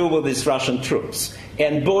 what we do with these Russian troops.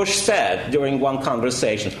 And Bush said during one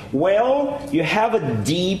conversation, well, you have a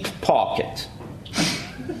deep pocket.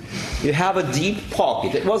 You have a deep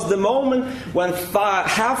pocket. It was the moment when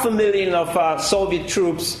 500,000 of Soviet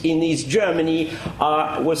troops in East Germany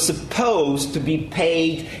were supposed to be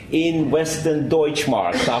paid in Western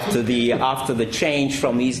Deutschmarks after the change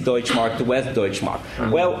from East Deutschmark to West Deutschmark.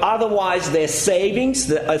 Well, otherwise their savings,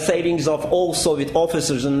 the savings of all Soviet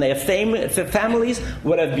officers and their families,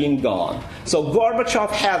 would have been gone. So Gorbachev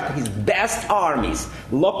had his best armies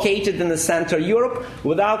located in the Central Europe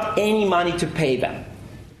without any money to pay them.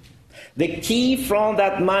 The key from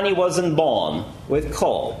that money was in Bonn with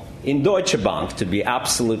coal, in Deutsche Bank to be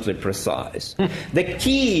absolutely precise. The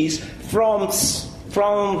keys from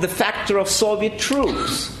the factor of Soviet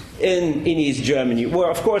troops in East Germany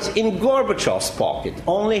were, of course, in Gorbachev's pocket.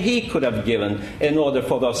 Only he could have given in order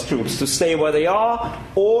for those troops to stay where they are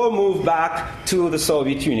or move back to the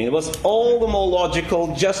Soviet Union. It was all the more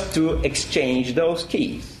logical just to exchange those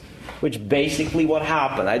keys, which basically what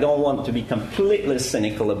happened. I don't want to be completely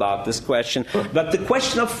cynical about this question, but the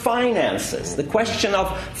question of finances, the question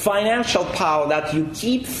of financial power that you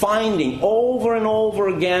keep finding over and over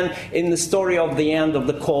again in the story of the end of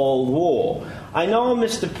the Cold War. I know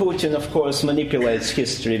Mr. Putin, of course, manipulates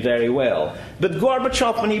history very well, but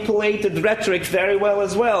Gorbachev manipulated rhetoric very well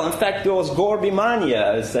as well. In fact, there was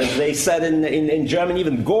Gorbimania, as they said in German,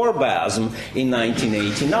 even Gorbasm in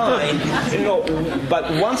 1989. But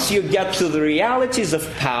once you get to the realities of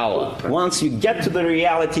power, once you get to the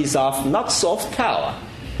realities of not soft power,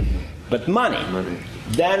 but money.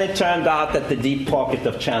 Then it turned out that the deep pocket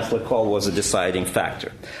of Chancellor Kohl was a deciding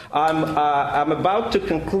factor. I'm about to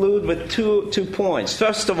conclude with two points.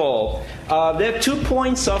 First of all, there are 2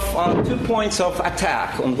 points of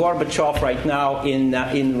attack on Gorbachev right now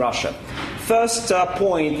in Russia. First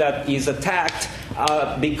point that is attacked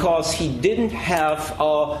because he didn't have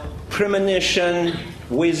premonition,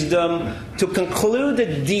 wisdom to conclude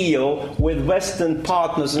a deal with Western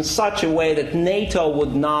partners in such a way that NATO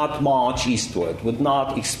would not march eastward, would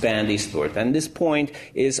not expand eastward. And this point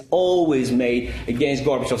is always made against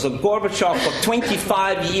Gorbachev. So Gorbachev, for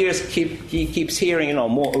 25 years, he keeps hearing,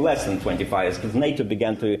 more or less than 25 years, because NATO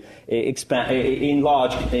began to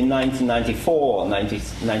enlarge in 1994,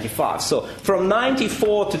 1995. So from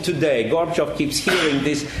 94 to today, Gorbachev keeps hearing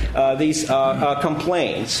these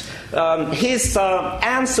complaints. His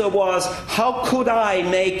answer was, how could I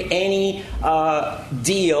make any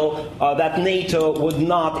deal that NATO would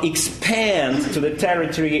not expand to the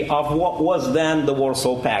territory of what was then the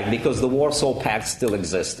Warsaw Pact, because the Warsaw Pact still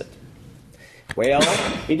existed. Well,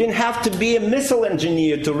 he didn't have to be a missile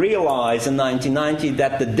engineer to realize in 1990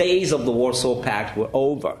 that the days of the Warsaw Pact were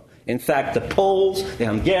over. In fact, the Poles, the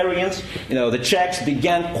Hungarians, the Czechs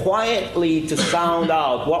began quietly to sound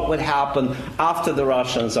out what would happen after the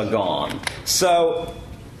Russians are gone. So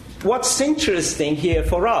what's interesting here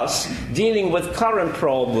for us, dealing with current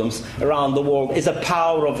problems around the world, is a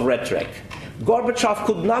power of rhetoric. Gorbachev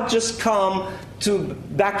could not just come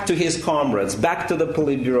back to his comrades, back to the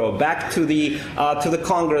Politburo, back to the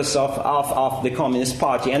Congress of the Communist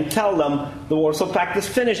Party and tell them the Warsaw Pact is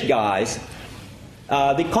finished, guys.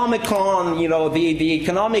 The Comecon, the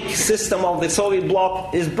economic system of the Soviet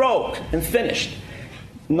bloc is broke and finished.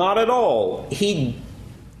 Not at all.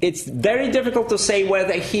 It's very difficult to say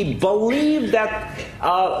whether he believed that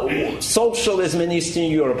socialism in Eastern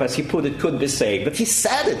Europe, as he put it, could be saved. But he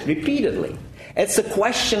said it repeatedly. It's a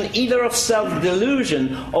question either of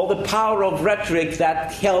self-delusion or the power of rhetoric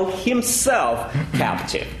that held himself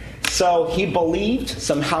captive. So he believed,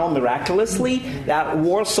 somehow miraculously, that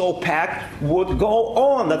Warsaw Pact would go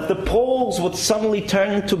on, that the Poles would suddenly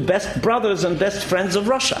turn into best brothers and best friends of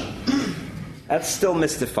Russia. That still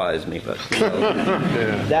mystifies me, but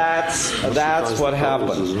that's what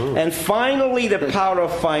happened. And finally, the power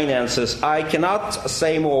of finances. I cannot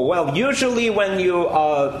say more. Well, usually when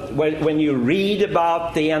you read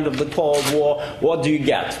about the end of the Cold War, what do you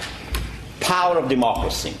get? Power of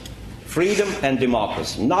democracy. Freedom and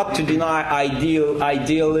democracy. Not to deny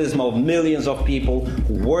idealism of millions of people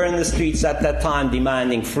who were in the streets at that time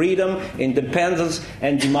demanding freedom, independence,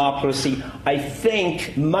 and democracy. I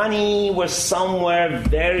think money was somewhere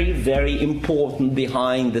very, very important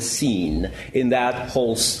behind the scene in that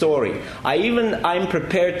whole story. I'm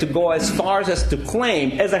prepared to go as far as to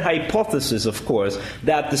claim, as a hypothesis, of course,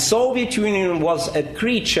 that the Soviet Union was a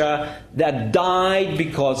creature that died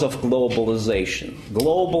because of globalization.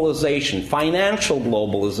 Financial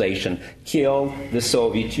globalization, killed the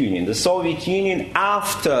Soviet Union. The Soviet Union,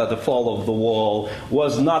 after the fall of the wall,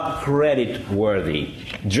 was not credit-worthy.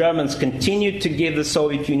 Germans continued to give the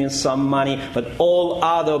Soviet Union some money, but all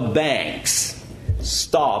other banks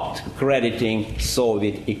stopped crediting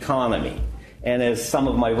Soviet economy. And as some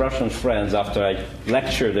of my Russian friends, after I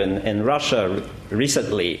lectured in Russia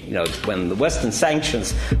recently, when the Western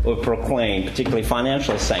sanctions were proclaimed, particularly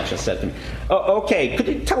financial sanctions, said to me, okay, could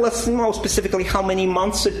you tell us more specifically how many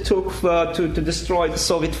months it took to destroy the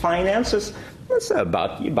Soviet finances? I said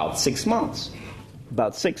about 6 months.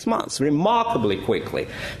 About 6 months, remarkably quickly.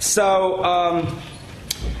 So,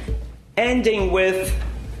 ending with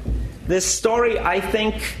this story, I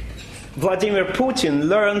think Vladimir Putin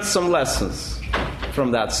learned some lessons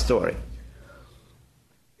from that story.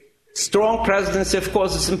 Strong presidency, of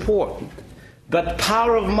course, is important. But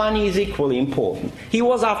power of money is equally important. He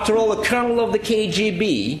was, after all, a colonel of the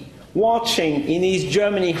KGB, watching in East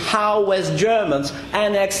Germany how West Germans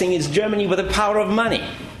annexing East Germany with the power of money.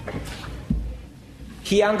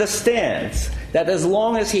 He understands that as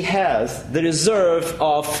long as he has the reserve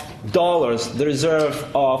of dollars, the reserve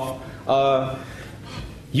of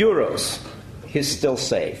euros, he's still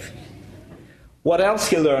safe. What else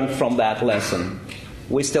he learned from that lesson,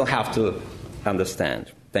 we still have to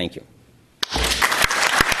understand. Thank you.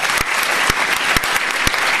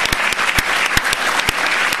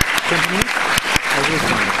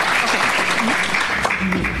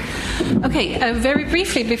 Okay, very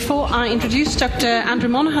briefly, before I introduce Dr. Andrew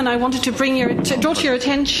Monaghan, I wanted to draw to your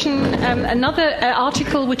attention another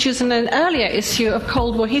article which is in an earlier issue of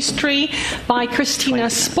Cold War History by Christina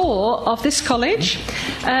Spohr of this college,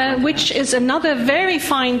 which is another very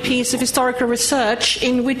fine piece of historical research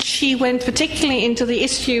in which she went particularly into the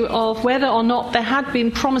issue of whether or not there had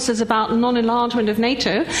been promises about non-enlargement of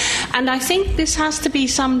NATO. And I think this has to be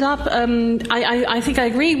summed up. I think I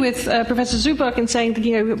agree with Professor Zuboff in saying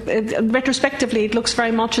that, retrospectively, it looks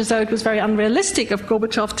very much as though it was very unrealistic of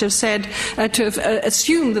Gorbachev to have said, to have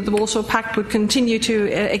assumed that the Warsaw Pact would continue to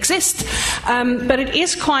exist. But it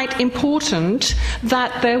is quite important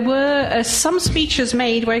that there were some speeches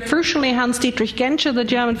made, very crucially Hans-Dietrich Genscher, the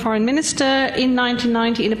German foreign minister, in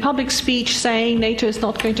 1990, in a public speech saying NATO is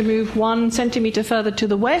not going to move 1 centimetre further to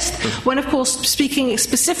the west, when, of course, speaking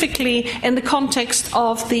specifically in the context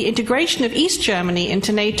of the integration of East Germany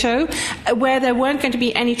into NATO, where there weren't going to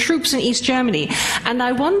be any troops in East Germany. And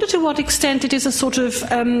I wonder to what extent it is a sort of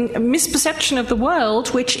misperception of the world,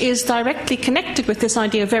 which is directly connected with this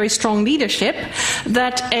idea of very strong leadership,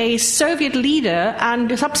 that a Soviet leader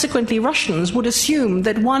and subsequently Russians would assume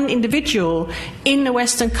that one individual in a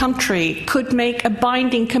Western country could make a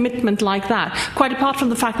binding commitment like that, quite apart from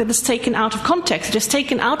the fact that it's taken out of context. It is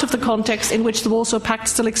taken out of the context in which the Warsaw Pact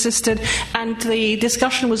still existed, and the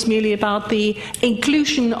discussion was merely about the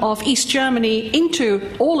inclusion of East Germany into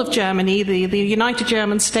all of Germany, the United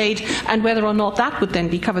German State, and whether or not that would then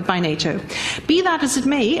be covered by NATO. Be that as it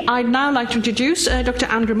may, I'd now like to introduce Dr.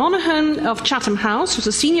 Andrew Monaghan of Chatham House, who's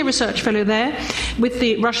a senior research fellow there with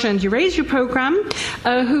the Russia and Eurasia programme,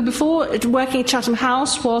 who before working at Chatham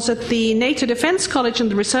House was at the NATO Defence College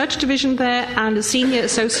and the research division there, and a senior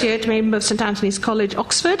associate member of St Antony's College,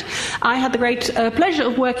 Oxford. I had the great pleasure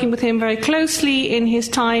of working with him very closely in his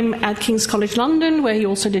time at King's College London, where he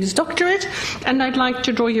also did his doctorate, and I'd like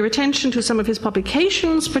to draw your attention to some of his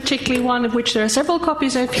publications, particularly one of which there are several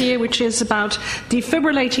copies of here, which is about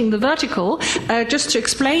defibrillating the vertical. Just to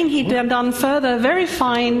explain, he'd done further very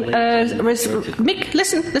fine... Mick,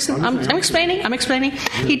 listen, I'm explaining.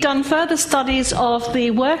 He'd done further studies of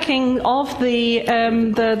the working of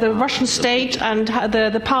the Russian state and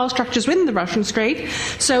the power structures within the Russian state.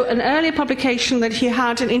 So an earlier publication that he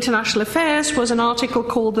had in International Affairs was an article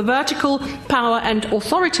called The Vertical Power and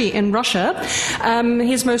Authority in Russia.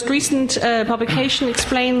 His most recent publication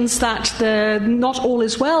explains that not all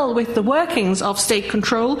is well with the workings of state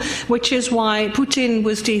control, which is why Putin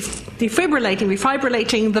was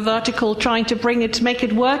defibrillating the vertical, trying to make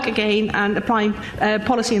it work again and applying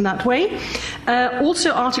policy in that way.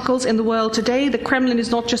 Also articles in The World Today, the Kremlin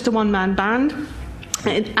is not just a one-man band,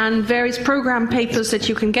 and various program papers that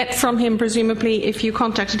you can get from him, presumably, if you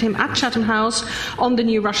contacted him at Chatham House, on the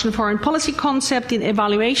new Russian foreign policy concept in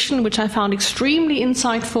evaluation, which I found extremely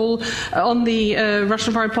insightful, on the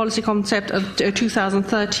Russian foreign policy concept of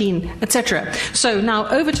 2013, etc. So now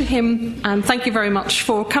over to him, and thank you very much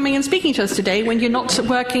for coming and speaking to us today when you're not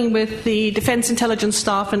working with the Defense Intelligence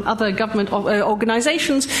Staff and other government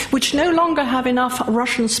organizations which no longer have enough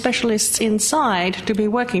Russian specialists inside to be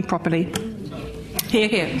working properly.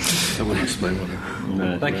 Here. Someone explain what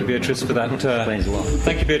Thank you, Beatrice, for that.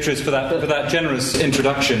 Thank you, Beatrice, for that generous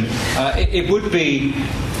introduction. It would be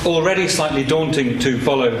already slightly daunting to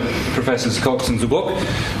follow Professors Cox and Zuboff.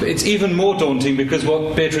 It's even more daunting because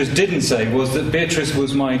what Beatrice didn't say was that Beatrice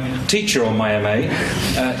was my teacher on my MA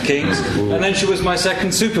at King's, and then she was my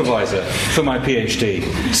second supervisor for my PhD.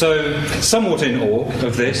 So, somewhat in awe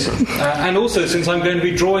of this, and also since I'm going to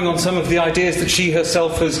be drawing on some of the ideas that she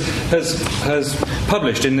herself has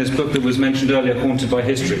published in this book that was mentioned earlier, Haunted by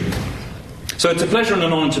History. So it's a pleasure and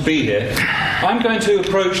an honour to be here. I'm going to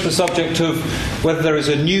approach the subject of whether there is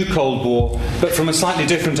a new Cold War, but from a slightly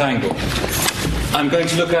different angle. I'm going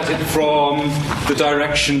to look at it from the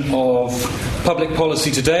direction of public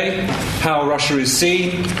policy today, how Russia is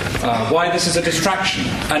seen, why this is a distraction,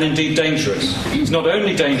 and indeed dangerous. It's not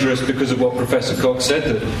only dangerous because of what Professor Cox said,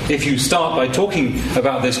 that if you start by talking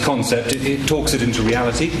about this concept, it talks it into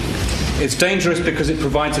reality. It's dangerous because it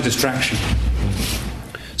provides a distraction.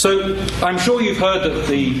 So I'm sure you've heard that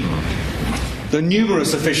the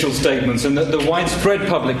numerous official statements and the widespread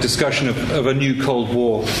public discussion of a new Cold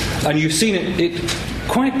War, and you've seen it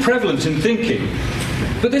quite prevalent in thinking.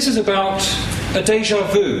 But this is about a déjà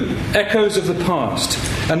vu, echoes of the past,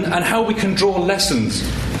 and how we can draw lessons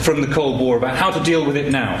from the Cold War about how to deal with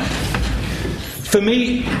it now. For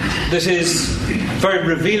me, this is very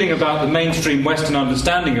revealing about the mainstream Western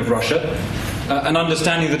understanding of Russia, an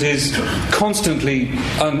understanding that is constantly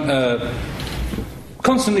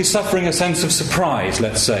suffering a sense of surprise,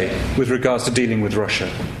 let's say, with regards to dealing with Russia.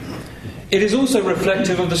 It is also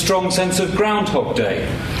reflective of the strong sense of Groundhog Day,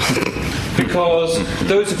 because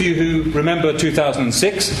those of you who remember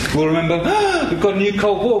 2006 will remember, we've got a new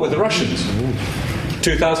Cold War with the Russians.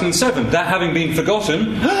 2007, that having been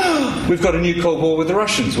forgotten, we've got a new Cold War with the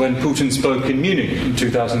Russians when Putin spoke in Munich in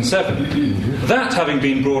 2007. That having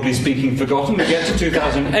been broadly speaking forgotten, we get to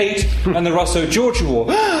 2008 and the Russo-Georgia War.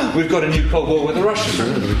 We've got a new Cold War with the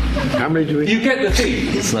Russians. How many do we? You get the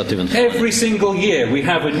theme. It's not even Every single year we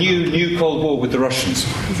have a new Cold War with the Russians.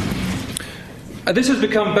 This has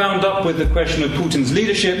become bound up with the question of Putin's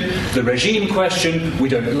leadership, the regime question. We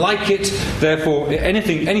don't like it. Therefore,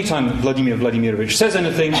 any time that Vladimir Vladimirovich says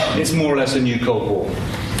anything, it's more or less a new Cold War.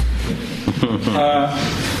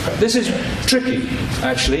 This is tricky,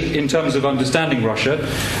 actually, in terms of understanding Russia,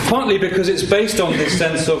 partly because it's based on this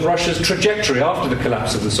sense of Russia's trajectory after the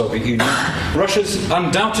collapse of the Soviet Union, Russia's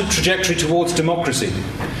undoubted trajectory towards democracy.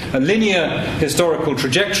 A linear historical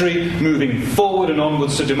trajectory moving forward and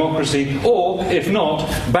onwards to democracy, or, if not,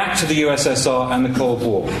 back to the USSR and the Cold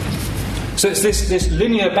War. So it's this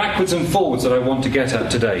linear backwards and forwards that I want to get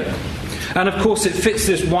at today. And of course it fits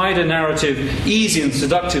this wider narrative, easy and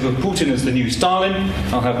seductive, of Putin as the new Stalin.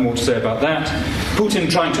 I'll have more to say about that. Putin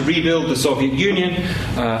trying to rebuild the Soviet Union.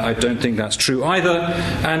 I don't think that's true either.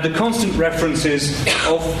 And the constant references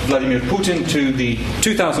of Vladimir Putin to the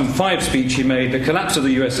 2005 speech he made, the collapse of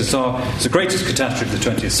the USSR is the greatest catastrophe of the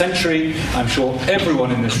 20th century. I'm sure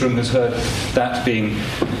everyone in this room has heard that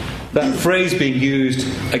phrase being used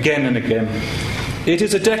again and again. It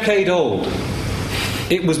is a decade old.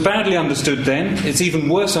 It was badly understood then, it's even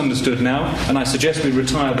worse understood now, and I suggest we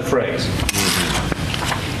retire the phrase.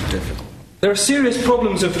 There are serious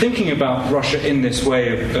problems of thinking about Russia in this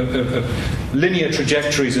way of linear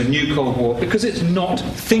trajectories and new Cold War, because it's not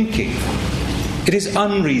thinking. It is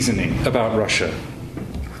unreasoning about Russia.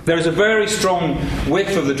 There is a very strong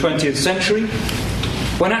whiff of the 20th century,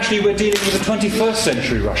 when actually we're dealing with a 21st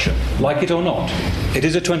century Russia, like it or not. It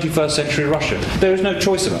is a 21st century Russia. There is no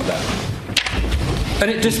choice about that. And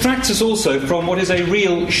it distracts us also from what is a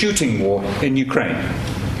real shooting war in Ukraine.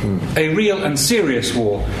 A real and serious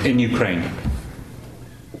war in Ukraine.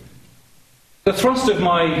 The thrust of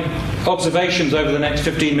my observations over the next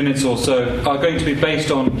 15 minutes or so are going to be based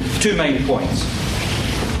on two main points.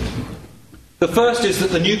 The first is that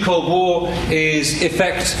the new Cold War is, in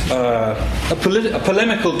effect, a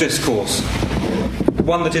polemical discourse.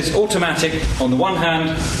 One that is automatic on the one hand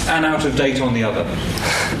and out of date on the other.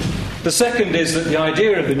 The second is that the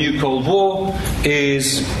idea of the new Cold War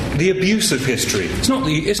is the abuse of history. It's not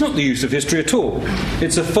the use of history at all.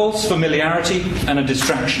 It's a false familiarity and a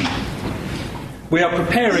distraction. We are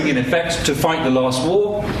preparing, in effect, to fight the last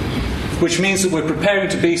war, which means that we're preparing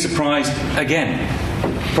to be surprised again,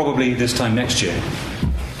 probably this time next year.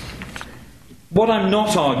 What I'm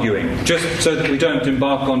not arguing, just so that we don't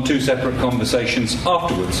embark on two separate conversations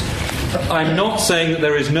afterwards, I'm not saying that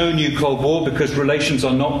there is no new Cold War because relations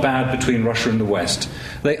are not bad between Russia and the West.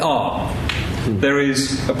 They are. There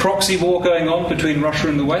is a proxy war going on between Russia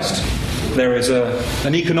and the West. There is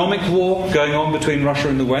an economic war going on between Russia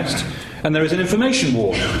and the West. And there is an information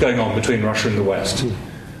war going on between Russia and the West.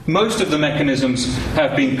 Most of the mechanisms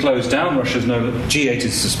have been closed down. Russia's G8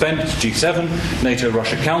 is suspended, G7,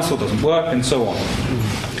 NATO-Russia Council doesn't work, and so on.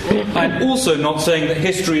 I'm also not saying that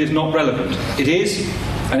history is not relevant. It is,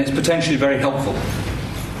 and it's potentially very helpful.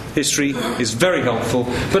 History is very helpful,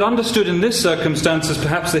 but understood in this circumstance as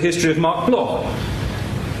perhaps the history of Marc Bloch.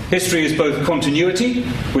 History is both continuity,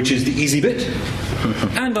 which is the easy bit,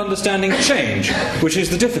 and understanding change, which is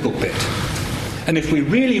the difficult bit. And if we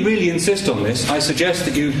really, really insist on this, I suggest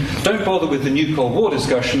that you don't bother with the new Cold War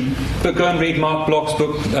discussion, but go and read Marc Bloch's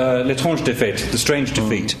book, L'étrange défaite, The Strange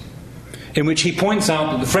Defeat, in which he points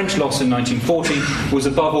out that the French loss in 1940 was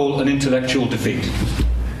above all an intellectual defeat.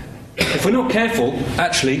 If we're not careful,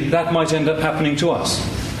 actually, that might end up happening to us.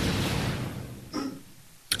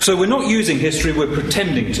 So we're not using history, we're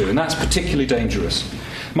pretending to, and that's particularly dangerous.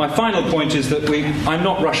 My final point is that I'm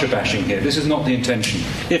not Russia bashing here. This is not the intention.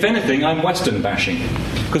 If anything, I'm Western bashing,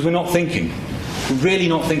 because we're not thinking. We're really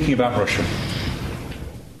not thinking about Russia.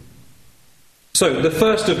 So, the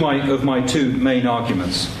first of my two main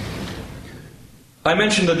arguments. I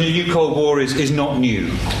mentioned that the new Cold War is not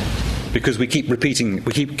new, because we keep repeating,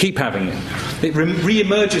 we keep having it. It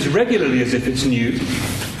re-emerges regularly as if it's new,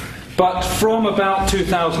 but from about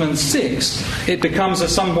 2006, it becomes a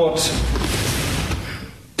somewhat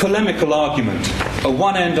polemical argument, a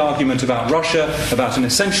one-end argument about Russia, about an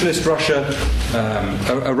essentialist Russia,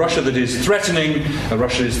 a Russia that is threatening, a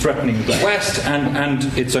Russia that is threatening the West and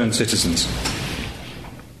its own citizens.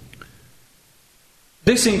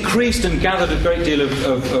 This increased and gathered a great deal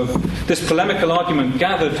of this polemical argument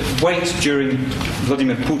gathered weight during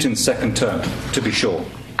Vladimir Putin's second term, to be sure.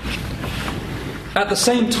 At the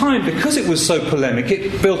same time, because it was so polemic,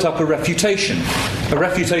 it built up a refutation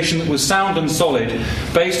that was sound and solid,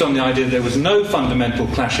 based on the idea that there was no fundamental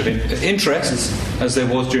clash of interests, as there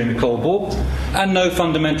was during the Cold War, and no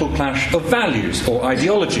fundamental clash of values or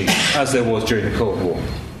ideology, as there was during the Cold War.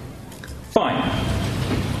 Fine.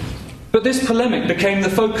 But this polemic became the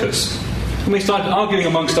focus, and we started arguing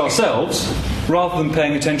amongst ourselves, rather than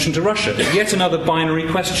paying attention to Russia. Yet another binary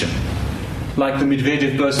question, like the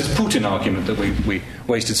Medvedev versus Putin argument that we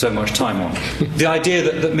wasted so much time on. The idea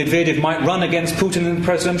that Medvedev might run against Putin in the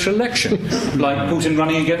presidential election, like Putin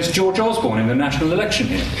running against George Osborne in the national election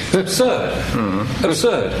here. Absurd.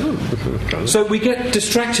 Absurd. So we get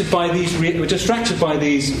distracted by these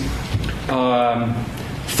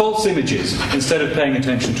false images instead of paying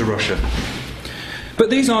attention to Russia. But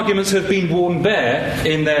these arguments have been worn bare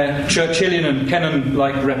in their Churchillian and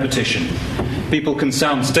Kennan-like repetition. People can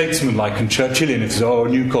sound statesmanlike and Churchillian if it's,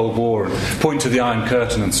 new Cold War, and point to the Iron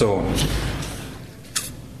Curtain and so on.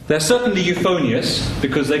 They're certainly euphonious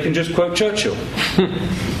because they can just quote Churchill.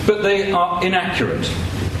 But they are inaccurate.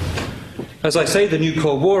 As I say, the new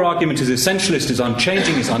Cold War argument is essentialist, is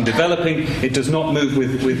unchanging, is undeveloping. It does not move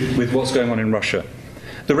with what's going on in Russia.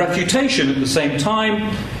 The refutation, at the same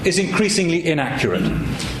time, is increasingly inaccurate.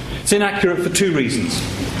 It's inaccurate for two reasons.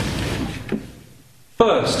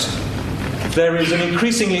 First, there is an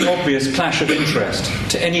increasingly obvious clash of interest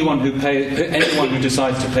to anyone who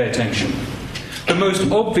decides to pay attention. The most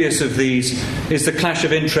obvious of these is the clash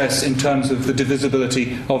of interests in terms of the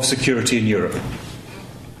divisibility of security in Europe.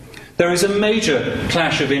 There is a major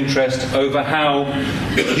clash of interest over how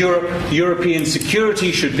European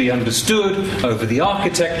security should be understood, over the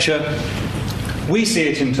architecture. We see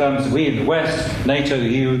it in terms of, we in the West, NATO, the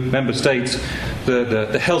EU, member states,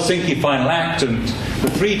 the Helsinki Final Act and the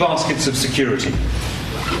three baskets of security.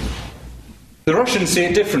 The Russians see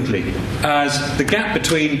it differently, as the gap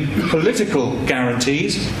between political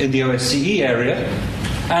guarantees in the OSCE area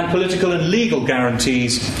and political and legal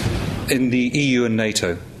guarantees in the EU and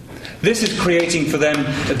NATO. This is creating for them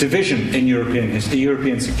a division in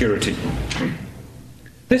European security.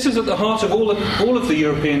 This is at the heart of all of the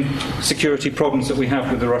European security problems that we have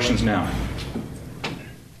with the Russians now.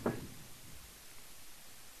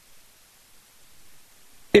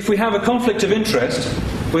 If we have a conflict of interest,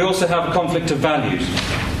 we also have a conflict of values.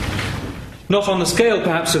 Not on the scale,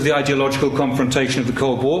 perhaps, of the ideological confrontation of the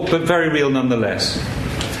Cold War, but very real nonetheless.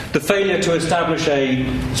 The failure to establish a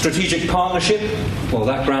strategic partnership, well,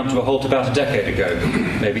 that ground to a halt about a decade ago,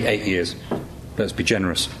 maybe 8 years. Let's be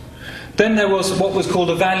generous. Then there was what was called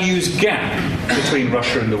a values gap between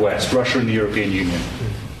Russia and the West, Russia and the European Union.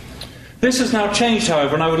 This has now changed,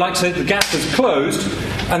 however, and I would like to say that the gap has closed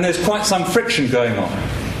and there's quite some friction going on.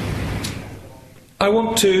 I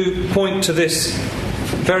want to point to this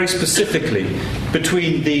very specifically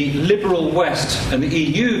between the liberal West and the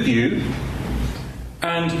EU view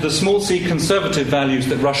and the small c conservative values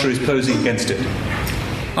that Russia is posing against it.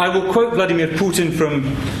 I will quote Vladimir Putin from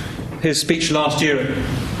his speech last year at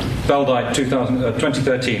Valdai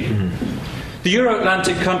 2013. The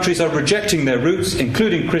Euro-Atlantic countries are rejecting their roots,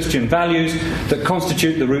 including Christian values, that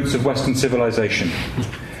constitute the roots of Western civilization.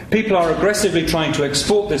 People are aggressively trying to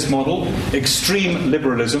export this model, extreme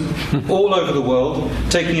liberalism, all over the world,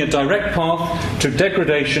 taking a direct path to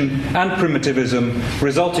degradation and primitivism,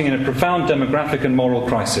 resulting in a profound demographic and moral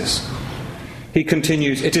crisis. He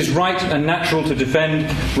continues, it is right and natural to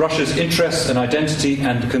defend Russia's interests and identity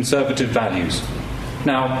and conservative values.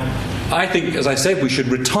 Now, I think, as I said, we should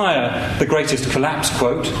retire the greatest collapse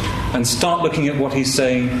quote and start looking at what he's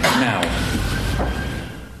saying now.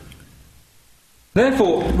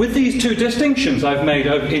 Therefore, with these two distinctions I've made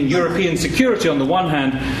in European security on the one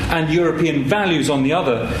hand and European values on the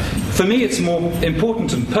other, for me it's more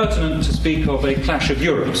important and pertinent to speak of a clash of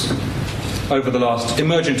Europes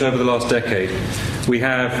emergent over the last decade. We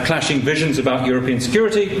have clashing visions about European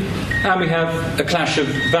security, and we have a clash of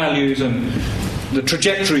values and the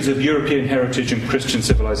trajectories of European heritage and Christian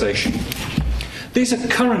civilization. These are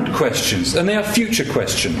current questions, and they are future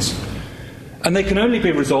questions. And they can only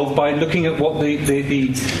be resolved by looking at what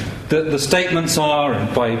the statements are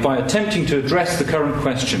and by attempting to address the current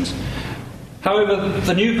questions. However,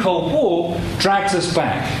 the new Cold War drags us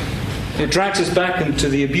back. It drags us back into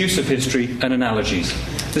the abuse of history and analogies.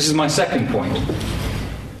 This is my second point.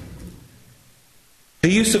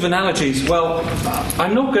 The use of analogies, well,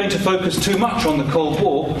 I'm not going to focus too much on the Cold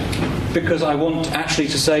War because I want actually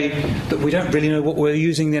to say that we don't really know what we're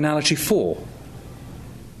using the analogy for.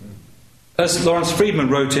 As Lawrence Friedman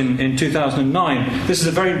wrote in 2009, this is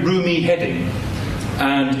a very roomy heading,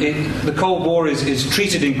 and the Cold War is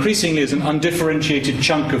treated increasingly as an undifferentiated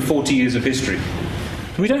chunk of 40 years of history.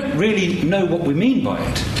 We don't really know what we mean by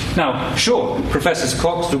it. Now, sure, Professors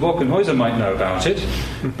Cox, de Bock and Heuser might know about it,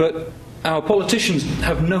 but our politicians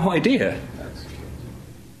have no idea.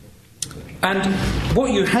 And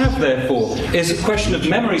what you have, therefore, is a question of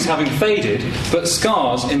memories having faded, but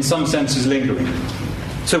scars, in some senses, lingering.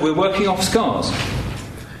 So we're working off scars.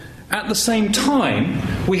 At the same time,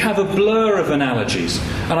 we have a blur of analogies,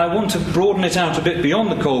 and I want to broaden it out a bit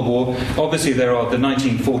beyond the Cold War. Obviously, there are the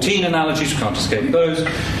 1914 analogies, we can't escape those,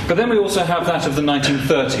 but then we also have that of the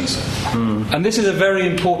 1930s. And this is a very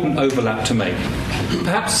important overlap to make.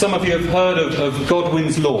 Perhaps some of you have heard of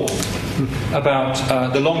Godwin's law,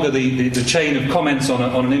 about the longer the chain of comments on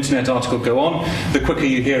an internet article go on, the quicker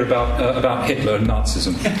you hear about Hitler and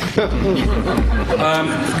Nazism.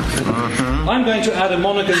 I'm going to add a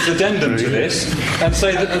Monaghan's addendum to this and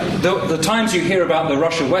say that the times you hear about the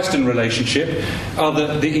Russia-Western relationship are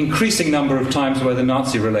the increasing number of times where the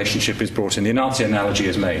Nazi relationship is brought in, the Nazi analogy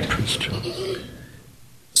is made.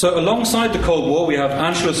 So alongside the Cold War we have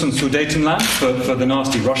Anschluss and Sudetenland for the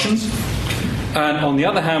nasty Russians. And on the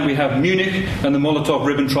other hand, we have Munich and the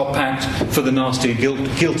Molotov-Ribbentrop Pact for the nasty,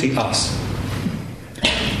 guilty us.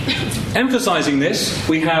 Emphasizing this,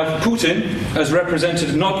 we have Putin as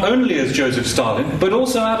represented not only as Joseph Stalin, but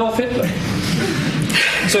also Adolf Hitler.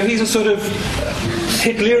 So he's a sort of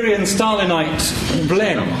Hitlerian Stalinite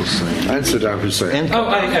blend. And Saddam Hussein.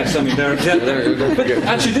 Yes, I mean, but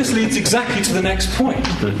actually this leads exactly to the next point,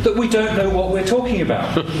 that we don't know what we're talking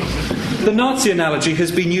about. The Nazi analogy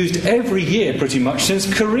has been used every year pretty much since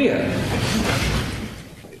Korea.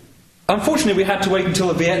 Unfortunately, we had to wait until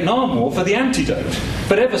the Vietnam War for the antidote.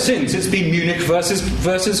 But ever since, it's been Munich versus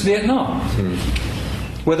Vietnam.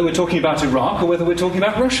 Whether we're talking about Iraq or whether we're talking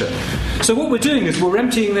about Russia. So what we're doing is we're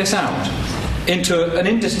emptying this out into an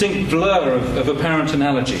indistinct blur of apparent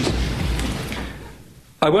analogies.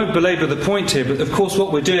 I won't belabor the point here, but of course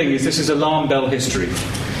what we're doing is this is alarm bell history.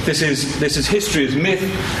 This is history as myth.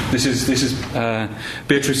 This is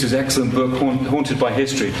Beatrice's excellent book, Haunted by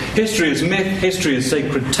History. History as myth, history as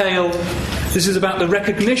sacred tale. This is about the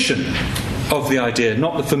recognition of the idea,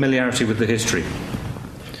 not the familiarity with the history.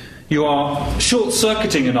 You are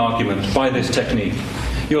short-circuiting an argument by this technique.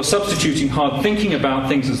 You're substituting hard thinking about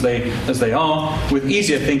things as they are with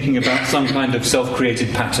easier thinking about some kind of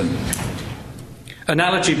self-created pattern.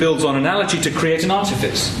 Analogy builds on analogy to create an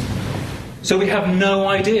artifice. So we have no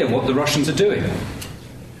idea what the Russians are doing.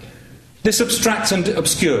 This abstracts and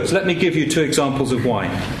obscures. Let me give you two examples of why.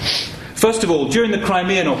 First of all, during the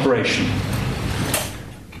Crimean operation,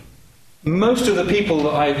 most of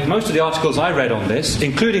the articles I read on this,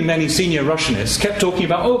 including many senior Russianists, kept talking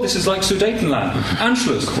about, this is like Sudetenland,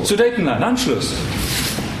 Anschluss, Sudetenland, Anschluss.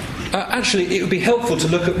 Actually, it would be helpful to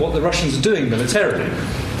look at what the Russians are doing militarily,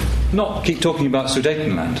 not keep talking about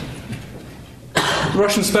Sudetenland.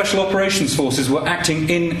 Russian Special Operations Forces were acting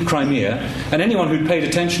in Crimea, and anyone who'd paid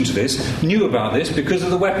attention to this knew about this because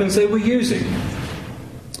of the weapons they were using.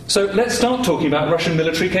 So let's start talking about Russian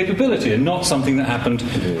military capability and not something that happened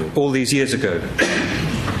all these years ago.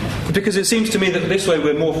 Because it seems to me that this way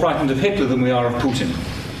we're more frightened of Hitler than we are of Putin.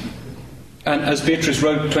 And as Beatrice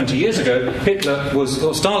wrote 20 years ago,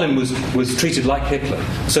 Stalin was treated like Hitler.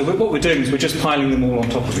 So what we're doing is we're just piling them all on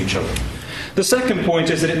top of each other. The second point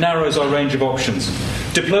is that it narrows our range of options.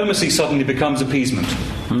 Diplomacy suddenly becomes appeasement.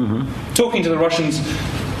 Talking to the Russians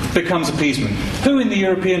becomes appeasement. Who in the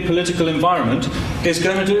European political environment is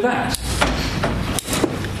going to do that?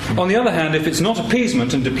 On the other hand, if it's not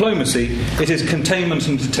appeasement and diplomacy, it is containment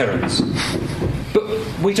and deterrence. But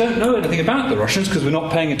we don't know anything about the Russians because we're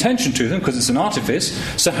not paying attention to them because it's an artifice,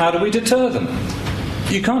 so how do we deter them?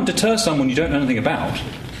 You can't deter someone you don't know anything about.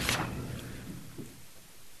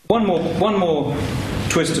 One more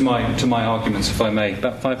twist to my arguments, if I may.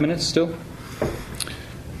 About 5 minutes still?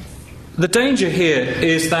 The danger here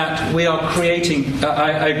is that we are creating...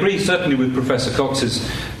 I agree certainly with Professor Cox's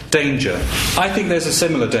danger. I think there's a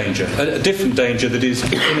similar danger, a different danger that is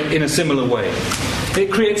in a similar way.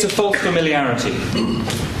 It creates a false familiarity.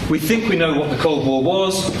 We think we know what the Cold War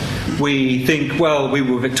was. We think, well, we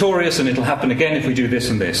were victorious and it'll happen again if we do this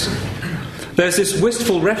and this. There's this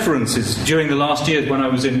wistful references during the last years when I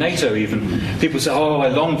was in NATO even. People say, oh, I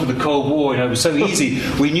long for the Cold War, it was so easy.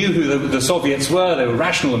 We knew who the Soviets were, they were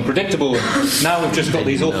rational and predictable. And now we've just got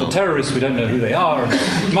these awful terrorists, we don't know who they are.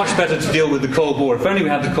 And much better to deal with the Cold War. If only we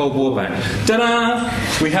had the Cold War back. Ta-da!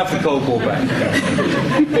 We have the Cold War back.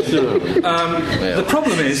 The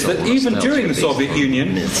problem is that even during the Soviet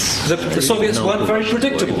Union, the Soviets weren't very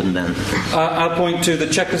predictable. I'll point to the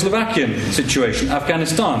Czechoslovakian situation,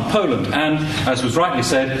 Afghanistan, Poland, and, as was rightly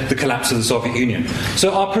said, the collapse of the Soviet Union.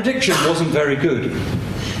 So our prediction wasn't very good.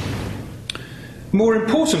 More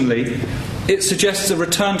importantly, it suggests a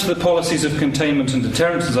return to the policies of containment and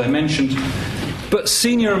deterrence, as I mentioned, but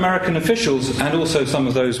senior American officials, and also some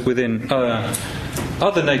of those within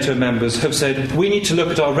other NATO members, have said, we need to look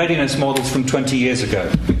at our readiness models from 20 years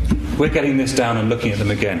ago. We're getting this down and looking at them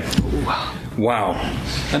again. Wow.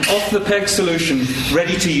 An off-the-peg solution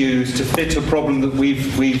ready to use to fit a problem that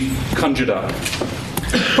we've conjured up.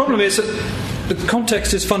 The problem is that the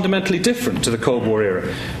context is fundamentally different to the Cold War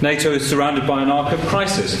era. NATO is surrounded by an arc of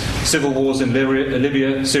crisis. Civil wars in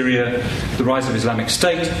Libya, Syria, the rise of Islamic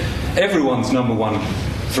State. Everyone's number one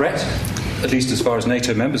threat, at least as far as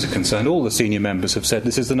NATO members are concerned. All the senior members have said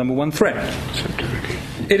this is the number one threat.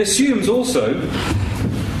 It assumes also...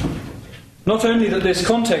 not only that this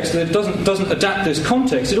context, that it doesn't adapt this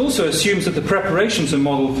context, it also assumes that the preparations and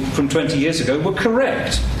model from 20 years ago were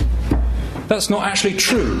correct. That's not actually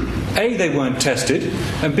true. A, they weren't tested,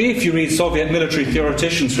 and B, if you read Soviet military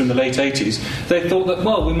theoreticians from the late 80s, they thought that,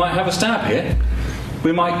 well, we might have a stab here.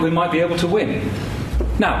 We might be able to win.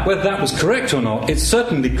 Now, whether that was correct or not, it's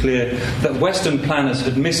certainly clear that Western planners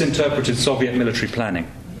had misinterpreted Soviet military planning.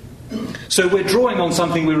 So we're drawing on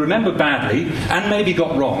something we remember badly and maybe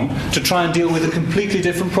got wrong to try and deal with a completely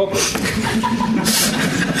different problem.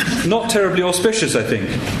 Not terribly auspicious, I think.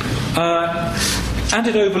 And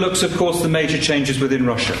it overlooks, of course, the major changes within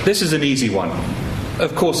Russia. This is an easy one.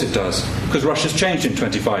 Of course it does, because Russia's changed in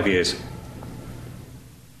 25 years.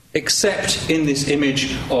 Except in this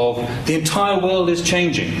image of the entire world is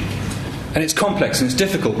changing. And it's complex and it's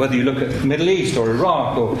difficult, whether you look at the Middle East or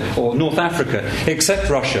Iraq or North Africa, except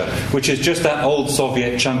Russia, which is just that old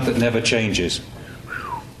Soviet chunk that never changes.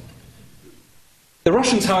 The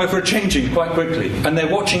Russians, however, are changing quite quickly, and they're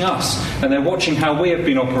watching us, and they're watching how we have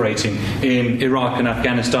been operating in Iraq and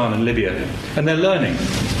Afghanistan and Libya, and they're learning.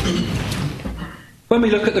 When we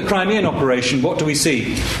look at the Crimean operation, what do we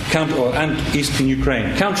see? And eastern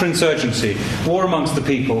Ukraine. Counterinsurgency, war amongst the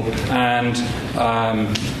people, and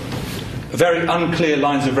very unclear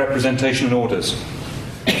lines of representation and orders.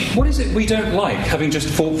 What is it we don't like, having just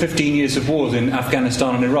fought 15 years of wars in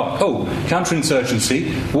Afghanistan and Iraq? Oh,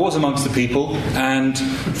 counterinsurgency, wars amongst the people, and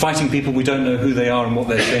fighting people we don't know who they are and what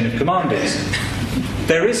their chain of command is.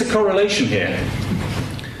 There is a correlation here.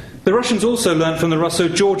 The Russians also learned from the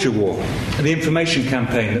Russo-Georgia War and the information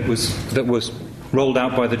campaign that was rolled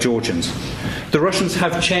out by the Georgians. The Russians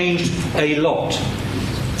have changed a lot.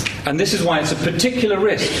 And this is why it's a particular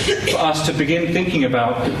risk for us to begin thinking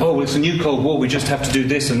about, oh, it's a new Cold War, we just have to do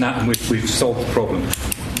this and that, and we've solved the problem.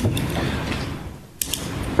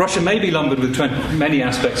 Russia may be lumbered with many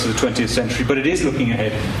aspects of the 20th century, but it is looking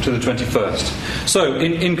ahead to the 21st. So,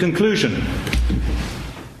 in conclusion,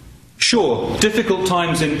 sure, difficult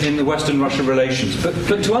times in the Western-Russia relations,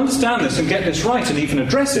 but to understand this and get this right and even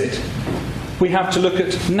address it, we have to look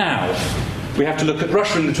at now. We have to look at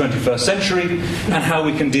Russia in the 21st century and how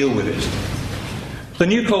we can deal with it. The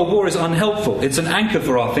new Cold War is unhelpful. It's an anchor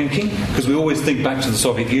for our thinking, because we always think back to the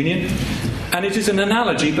Soviet Union, and it is an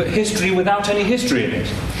analogy, but history without any history in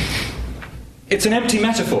it. It's an empty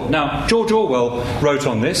metaphor. Now, George Orwell wrote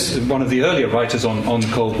on this, one of the earlier writers on the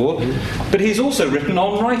Cold War, but he's also written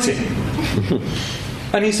on writing.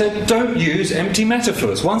 And he said, don't use empty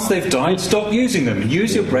metaphors. Once they've died, stop using them.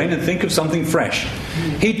 Use your brain and think of something fresh.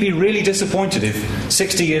 He'd be really disappointed if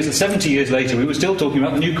 60 years or 70 years later we were still talking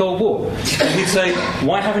about the new Cold War. And he'd say,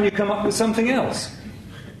 why haven't you come up with something else?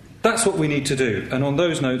 That's what we need to do. And on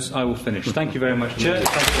those notes, I will finish. Thank you very much, Chair. Thank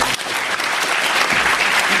you very much.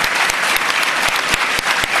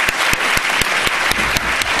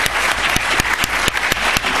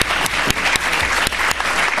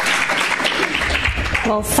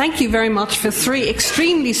 Well, thank you very much for 3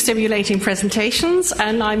 extremely stimulating presentations,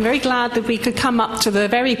 and I'm very glad that we could come up to the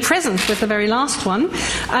very present with the very last one.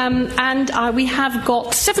 We have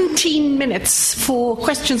got 17 minutes for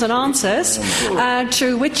questions and answers,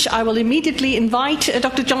 to which I will immediately invite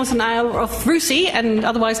Dr. Jonathan Isle of RUSI, and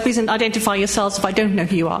otherwise please identify yourselves if I don't know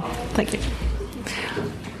who you are. Thank you.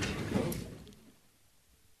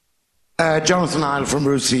 Jonathan Isle from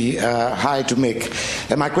RUSI. Hi to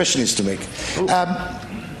Mick. My question is to Mick.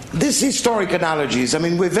 These historic analogies, I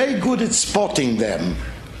mean, we're very good at spotting them.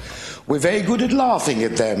 We're very good at laughing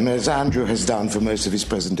at them, as Andrew has done for most of his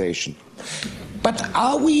presentation. But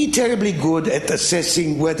are we terribly good at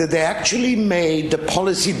assessing whether they actually made the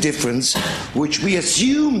policy difference which we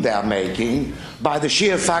assume they're making by the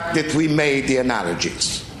sheer fact that we made the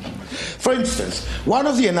analogies? For instance, one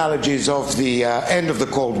of the analogies of the end of the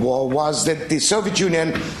Cold War was that the Soviet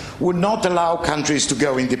Union would not allow countries to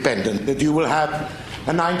go independent, that you will have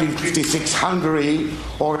a 1956 Hungary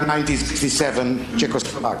or a 1967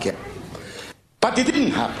 Czechoslovakia. But it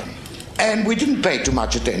didn't happen, and we didn't pay too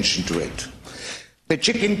much attention to it. The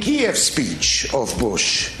Chicken Kiev speech of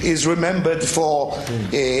Bush is remembered for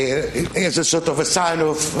as a sort of a sign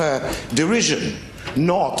of derision,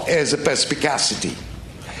 not as a perspicacity.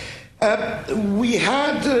 We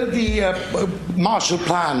had the Marshall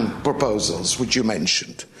Plan proposals, which you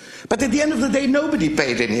mentioned. But at the end of the day, nobody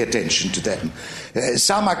paid any attention to them.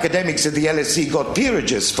 Some academics at the LSE got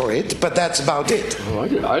peerages for it, but that's about it. Oh, I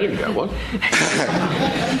didn't get one.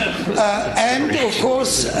 And, of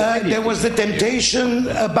course, there was the temptation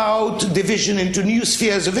about division into new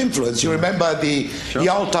spheres of influence. You remember the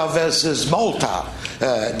Yalta versus Malta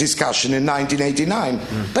discussion in 1989.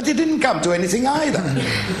 But it didn't come to anything either.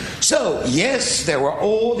 So, yes, there were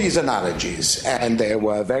all these analogies, and they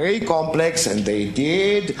were very complex, and they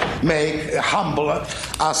did humble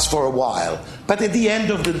us for a while. But at the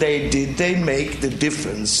end of the day, did they make the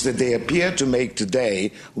difference that they appear to make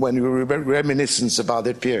today when we reminiscence about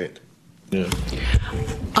that period? Yeah.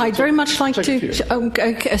 I'd very much like to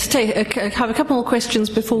have a couple more questions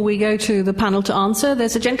before we go to the panel to answer.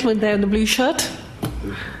 There's a gentleman there in the blue shirt.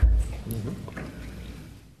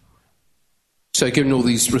 So, given all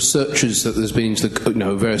these researches that there's been into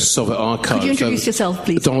the various Soviet archives... Could you introduce yourself,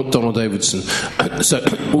 please? Donald Davidson. So,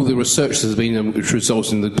 all the research that's been which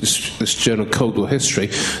results in this journal, Cold War History.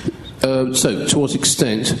 So, to what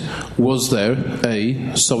extent was there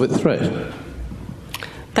a Soviet threat?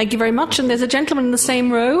 Thank you very much. And there's a gentleman in the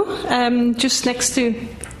same row, just next to...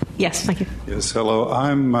 Yes, thank you. Yes, hello.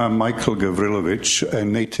 I'm Michael Gavrilovic, a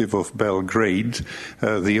native of Belgrade,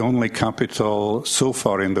 the only capital so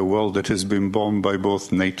far in the world that has been bombed by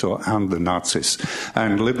both NATO and the Nazis,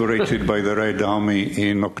 and liberated by the Red Army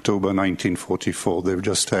in October 1944. They've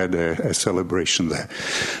just had a celebration there.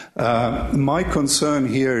 My concern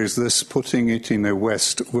here is this putting it in a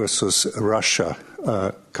West versus Russia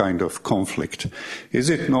kind of conflict.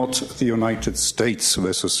 Is it not the United States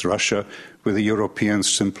versus Russia, with the Europeans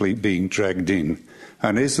simply being dragged in?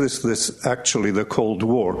 And is this actually the Cold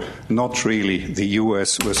War, not really the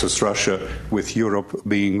US versus Russia, with Europe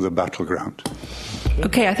being the battleground?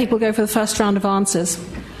 Okay, I think we'll go for the first round of answers. Do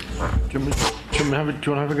you want to have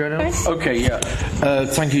a go now? Yes. Okay, yeah.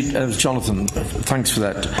 Thank you, Jonathan. Thanks for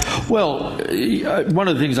that. Well, one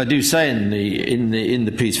of the things I do say in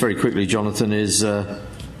the piece very quickly, Jonathan, is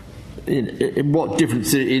what difference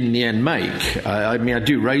did it in the end make? I mean, I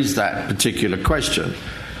do raise that particular question.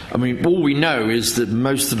 I mean, all we know is that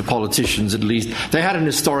most of the politicians, at least, they had an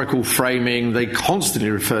historical framing. They constantly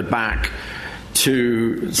referred back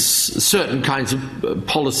to certain kinds of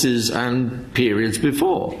policies and periods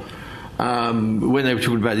before. When they were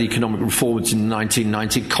talking about the economic reforms in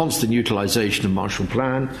 1990, constant utilisation of Marshall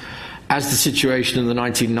Plan. As the situation in the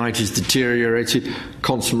 1990s deteriorated,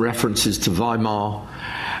 constant references to Weimar.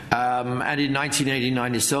 And in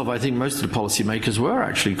 1989 itself, I think most of the policymakers were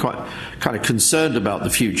actually quite kind of concerned about the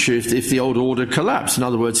future if the old order collapsed. In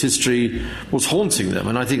other words, history was haunting them,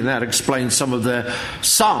 and I think that explains some of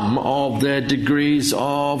their degrees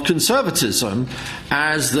of conservatism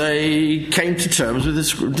as they came to terms with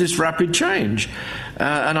this rapid change.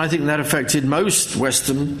 And I think that affected most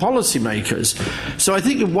Western policymakers. So I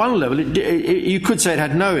think at one level, you could say it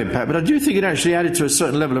had no impact, but I do think it actually added to a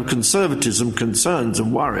certain level of conservatism, concerns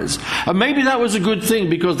and worries. And maybe that was a good thing,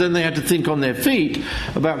 because then they had to think on their feet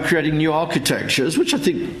about creating new architectures, which I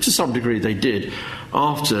think to some degree they did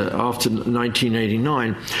after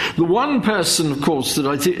 1989. The one person, of course,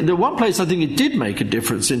 the one place I think it did make a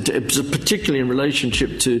difference, particularly in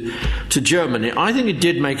relationship to Germany, I think it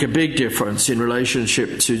did make a big difference in relationship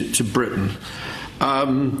to Britain.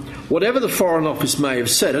 whatever the Foreign Office may have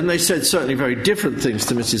said, and they said certainly very different things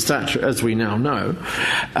to Mrs. Thatcher, as we now know,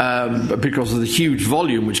 because of the huge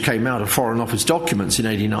volume which came out of Foreign Office documents in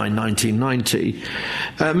 1989, 1990,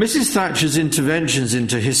 Mrs. Thatcher's interventions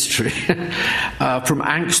into history, from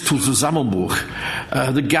Angst to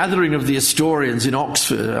Zusammenbruch, the gathering of the historians in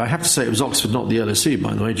Oxford, I have to say it was Oxford, not the LSE,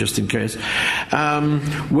 by the way, just in case,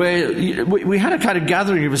 where we had a kind of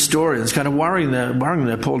gathering of historians kind of worrying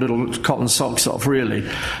their poor little cotton socks off, really,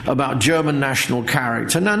 about German national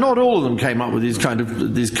character. Now, not all of them came up with these kind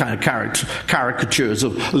of caricatures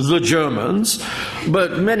of the Germans,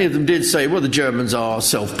 but many of them did say, well, the Germans are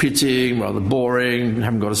self-pitying, rather boring,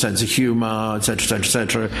 haven't got a sense of humour, etc., etc.,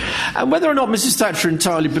 etc. And whether or not Mrs. Thatcher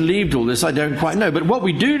entirely believed all this, I don't quite know. But what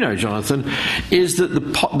we do know, Jonathan, is that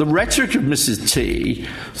the rhetoric of Mrs. T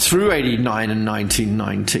through 1989 and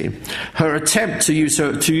 1990, her attempt to use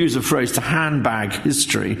a phrase to handbag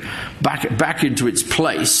history back into its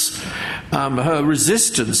place, her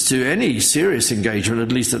resistance to any serious engagement,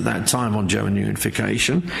 at least at that time, on German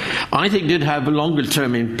unification, I think did have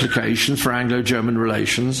longer-term implications for Anglo-German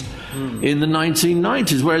relations in the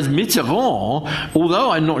 1990s, whereas Mitterrand,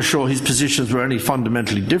 although I'm not sure his positions were any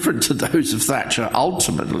fundamentally different to those of Thatcher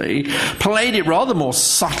ultimately, played it rather more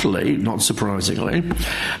subtly, not surprisingly,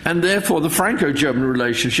 and therefore the Franco-German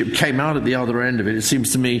relationship came out at the other end of it, it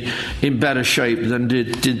seems to me, in better shape than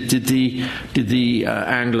did the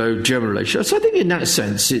Anglo-German relationship. So I think in that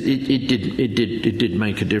sense it did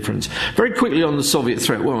make a difference. Very quickly on the Soviet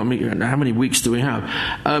threat, well, I mean, how many weeks do we have?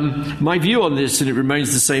 My view on this, and it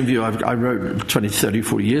remains the same view I wrote 20, 30,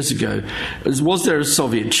 40 years ago, was there a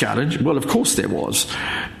Soviet challenge? Well, of course there was.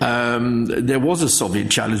 There was a Soviet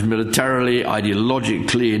challenge militarily,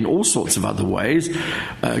 ideologically, in all sorts of other ways.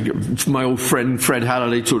 My old friend Fred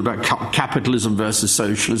Halliday talked about capitalism versus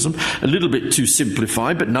socialism, a little bit too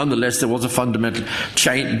simplified, but nonetheless there was a fundamental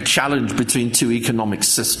challenge between two economic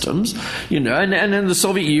systems, and then the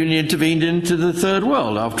Soviet Union intervened into the Third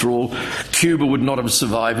World. After all, Cuba would not have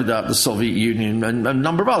survived without the Soviet Union, and a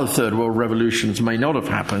number of other Third World revolutions may not have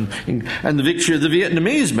happened. And the victory of the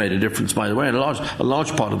Vietnamese made a difference, by the way, and a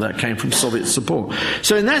large part of that came from Soviet support.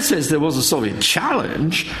 So in that sense, there was a Soviet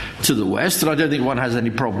challenge to the West, and I don't think one has any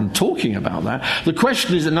problem talking about that. The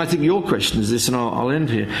question is, and I think your question is this, and I'll end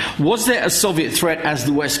here, was there a Soviet threat as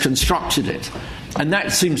the West constructed it? And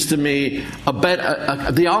that seems to me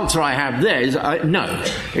the answer I have there is no.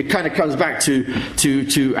 It kind of comes back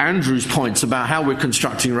to Andrew's points about how we're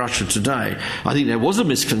constructing Russia today. I think there was a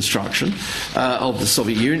misconstruction of the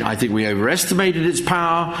Soviet Union. I think we overestimated its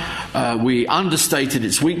power. We understated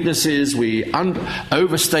its weaknesses. We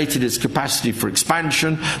overstated its capacity for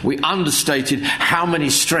expansion. We understated how many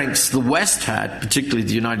strengths the West had, particularly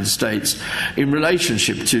the United States, in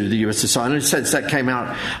relationship to the USSR. And in a sense, that came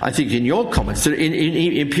out, I think, in your comments.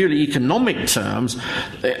 In purely economic terms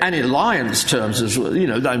and in alliance terms as well,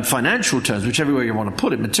 in financial terms, whichever way you want to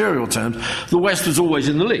put it, material terms, the West was always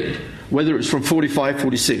in the lead, whether it was from 45,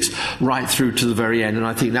 46, right through to the very end. And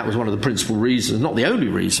I think that was one of the principal reasons, not the only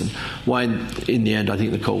reason, why in the end I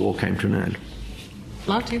think the Cold War came to an end.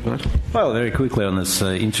 Well, very quickly on this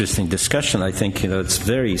interesting discussion, I think it's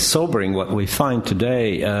very sobering what we find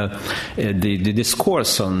today. The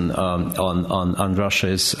discourse on Russia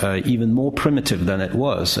is even more primitive than it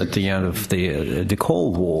was at the end of the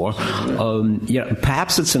Cold War.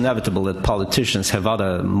 Perhaps it's inevitable that politicians have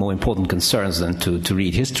other more important concerns than to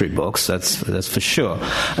read history books. That's for sure.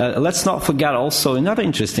 Let's not forget also another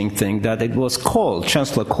interesting thing, that it was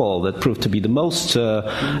Chancellor Kohl, that proved to be the most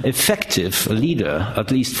effective leader, at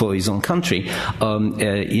least for his own country,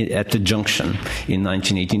 at the junction in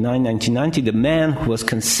 1989, 1990, the man who was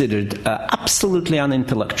considered absolutely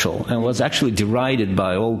unintellectual and was actually derided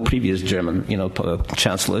by all previous German,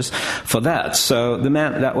 chancellors for that. So the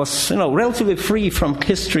man that was, relatively free from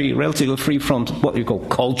history, relatively free from what you call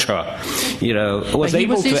culture, was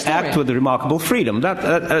able to act with remarkable freedom.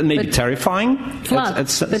 That may be terrifying.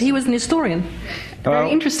 But he was an historian.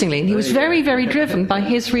 Very interestingly, he was very, very driven by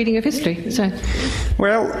his reading of history. So,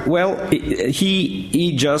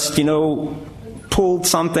 he just pulled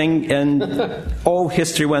something and all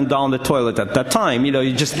history went down the toilet at that time.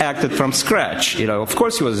 He just acted from scratch. Of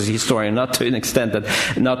course he was a historian, not to an extent that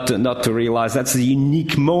not to realize that's a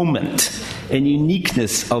unique moment. And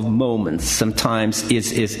uniqueness of moments sometimes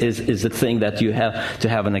is a thing that you have to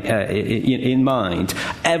have in mind.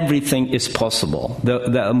 Everything is possible.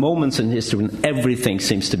 There are moments in history when everything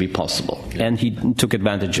seems to be possible, and he took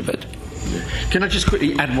advantage of it. Can I just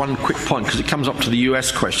quickly add one quick point, because it comes up to the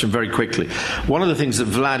US question very quickly. One of the things that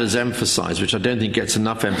Vlad has emphasized, which I don't think gets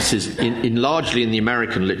enough emphasis largely in the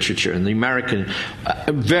American literature and the American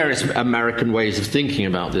various American ways of thinking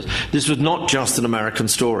about this was not just an American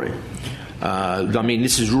story. I mean,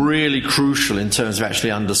 this is really crucial in terms of actually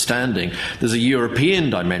understanding. There's a European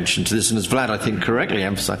dimension to this, and as Vlad, I think, correctly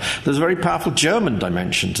emphasized, there's a very powerful German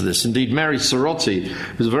dimension to this. Indeed, Mary Sorotti,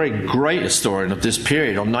 who's a very great historian of this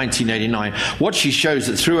period, on 1989, what she shows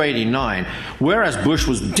that through 89, whereas Bush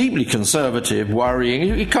was deeply conservative,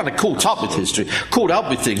 worrying, he kind of caught up with history, caught up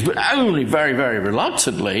with things, but only very, very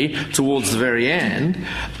reluctantly towards the very end,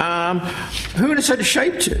 who in a sense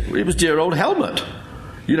shaped it? It was dear old Helmut.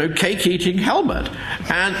 Cake-eating Helmut.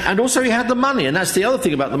 And also he had the money, and that's the other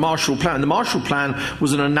thing about the Marshall Plan. The Marshall Plan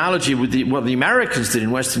was an analogy with what the Americans did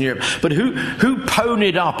in Western Europe. But who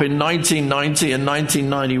ponied up in 1990 and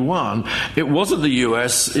 1991? It wasn't the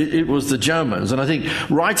US, it was the Germans. And I think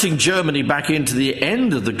writing Germany back into the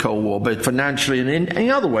end of the Cold War, both financially and in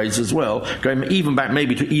other ways as well, going even back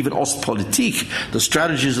maybe to even Ostpolitik, the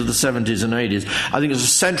strategies of the 70s and 80s, I think is a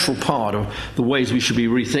central part of the ways we should be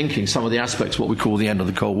rethinking some of the aspects of what we call the end of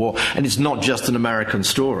the Cold War, and it's not just an American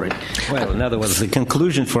story. Well, in other words, the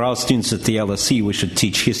conclusion for our students at the LSE, we should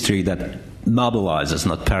teach history that mobilizes,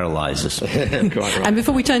 not paralyzes. Quite right. And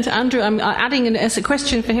before we turn to Andrew, I'm adding as a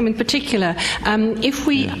question for him in particular. If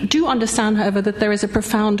we do understand, however, that there is a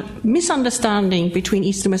profound misunderstanding between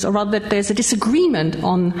East and West, or rather that there's a disagreement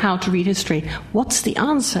on how to read history, what's the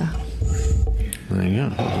answer? There you go.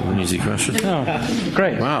 That was an easy question. Oh,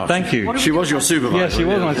 great. Wow. Thank you. She was your supervisor. Yes, she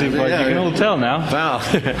was my supervisor. Yeah, you can all tell now. Wow.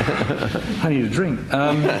 I need a drink.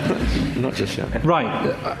 Not just yet.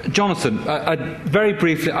 Right. Jonathan, very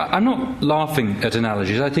briefly, I'm not laughing at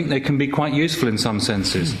analogies. I think they can be quite useful in some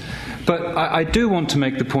senses. But I do want to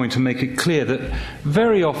make the point and make it clear that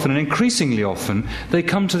very often, and increasingly often, they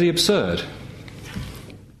come to the absurd.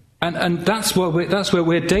 And that's where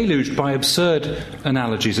we're deluged by absurd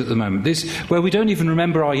analogies at the moment. Where we don't even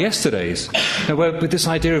remember our yesterdays. With this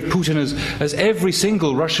idea of Putin as every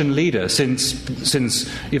single Russian leader since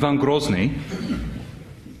Ivan Grozny,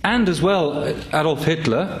 and as well Adolf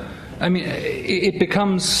Hitler. I mean, it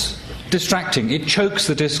becomes distracting. It chokes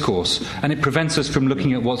the discourse, and it prevents us from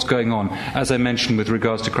looking at what's going on, as I mentioned with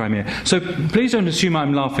regards to Crimea. So please don't assume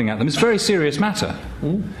I'm laughing at them. It's a very serious matter.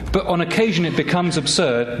 But on occasion it becomes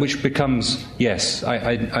absurd, which becomes, yes,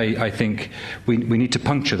 I think we need to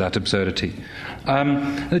puncture that absurdity.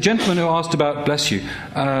 The gentleman who asked about, bless you,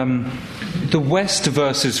 the West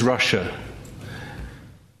versus Russia.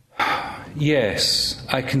 Yes,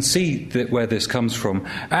 I can see where this comes from.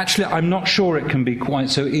 Actually, I'm not sure it can be quite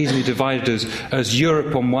so easily divided as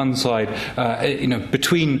Europe on one side,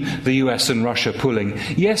 between the US and Russia pulling.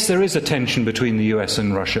 Yes, there is a tension between the US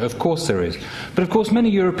and Russia. Of course there is. But of course, many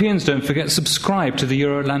Europeans, don't forget, subscribe to the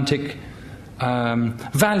Euro-Atlantic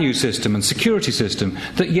value system and security system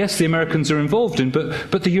that, yes, the Americans are involved in,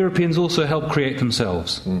 but the Europeans also help create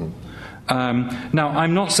themselves. Now,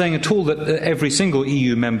 I'm not saying at all that every single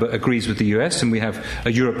EU member agrees with the US, and we have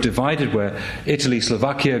a Europe divided where Italy,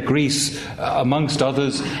 Slovakia, Greece, amongst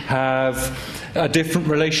others, have a different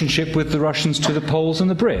relationship with the Russians to the Poles and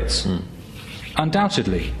the Brits.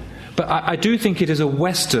 Undoubtedly. But I do think it is a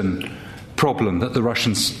Western problem that the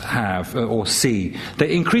Russians have or see.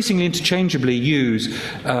 They increasingly interchangeably use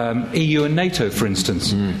EU and NATO, for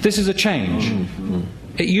instance. This is a change.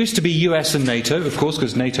 It used to be US and NATO, of course,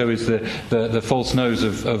 because NATO is the false nose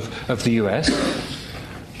of the US.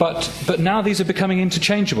 But now these are becoming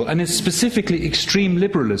interchangeable, and it's specifically extreme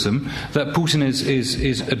liberalism that Putin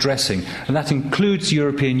is addressing, and that includes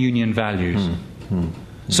European Union values.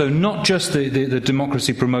 So not just the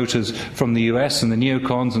democracy promoters from the US and the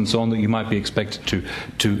neocons and so on that you might be expected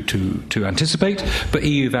to anticipate, but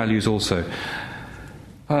EU values also.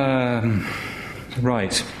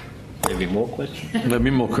 Right. Maybe more questions? There'll be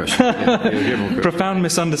more questions. Profound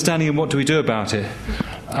misunderstanding, and what do we do about it?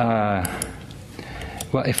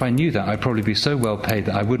 Well, if I knew that, I'd probably be so well paid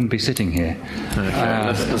that I wouldn't be sitting here. Okay,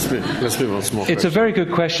 let's move on to more questions. It's a very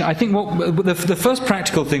good question. I think the first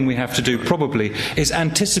practical thing we have to do probably is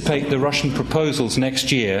anticipate the Russian proposals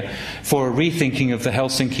next year for a rethinking of the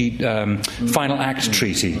Helsinki Final Act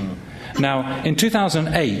Treaty. Now, in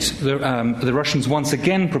 2008, the Russians once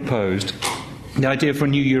again proposed the idea for a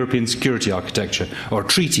new European security architecture, or a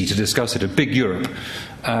treaty to discuss it, a big Europe.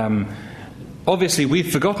 Obviously, we've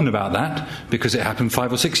forgotten about that because it happened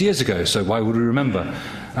 5 or 6 years ago, so why would we remember?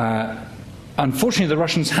 Unfortunately, the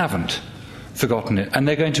Russians haven't. forgotten it, and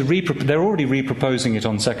they're going to they're already reproposing it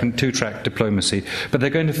on second two-track diplomacy, but they're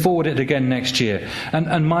going to forward it again next year.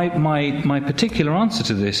 And my particular answer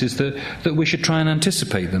to this is that we should try and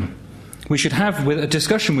anticipate them. We should have a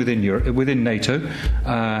discussion within NATO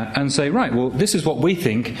and say, right, well, this is what we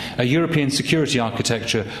think a European security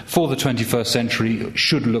architecture for the 21st century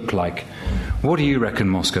should look like. What do you reckon,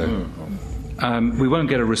 Moscow? We won't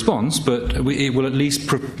get a response, but it will at least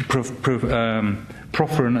proffer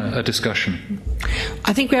a discussion.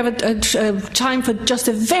 I think we have a time for just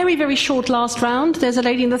a very, very short last round. There's a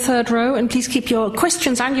lady in the third row, and please keep your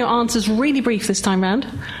questions and your answers really brief this time round.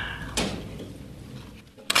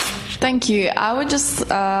 Thank you. I would just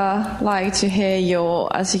like to hear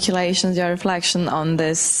your articulations, your reflection on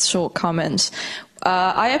this short comment.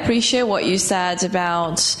 I appreciate what you said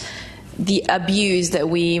about the abuse that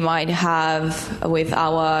we might have with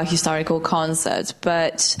our historical concepts,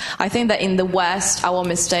 but I think that in the West, our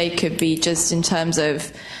mistake could be just in terms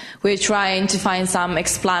of we're trying to find some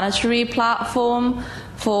explanatory platform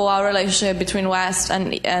for our relationship between West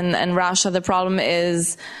and Russia. The problem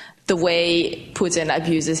is the way Putin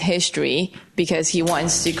abuses history, because he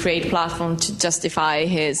wants to create a platform to justify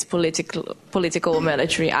his political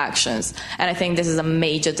military actions. And I think this is a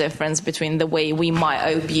major difference between the way we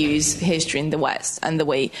might abuse history in the West and the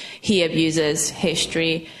way he abuses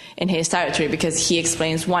history in his territory, because he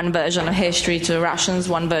explains one version of history to Russians,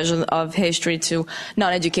 one version of history to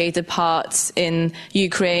non-educated parts in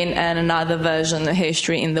Ukraine, and another version of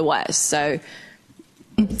history in the West. So,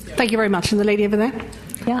 thank you very much. And the lady over there?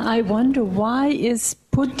 Yeah, I wonder, why is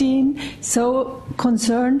Putin so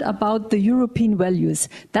concerned about the European values?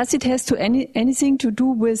 Does it have anything to do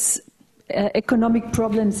with economic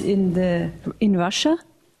problems in Russia?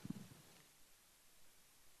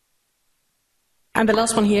 And the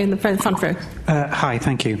last one here in the front row. Hi,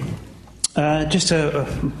 thank you. Just a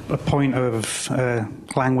point of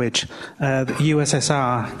language. The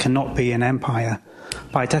USSR cannot be an empire.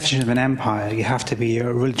 By definition of an empire, you have to be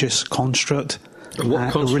a religious construct.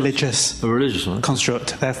 What construct? A religious one.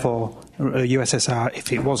 Construct. Therefore, USSR,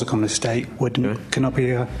 if it was a communist state, cannot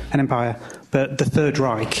be an empire. But the Third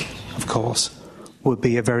Reich, of course, would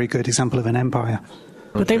be a very good example of an empire.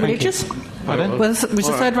 Were they religious? Pardon? Was the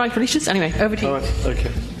Third Reich religious? Anyway, over to you.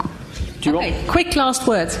 Okay. Quick last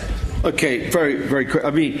words. Okay, very, very quick.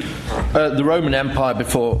 I mean, the Roman Empire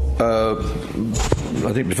before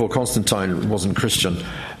Constantine wasn't Christian.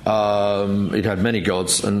 It had many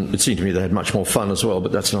gods, and it seemed to me they had much more fun as well,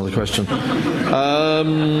 but that's another question. I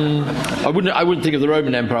wouldn't think of the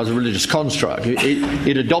Roman Empire as a religious construct.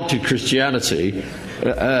 It adopted Christianity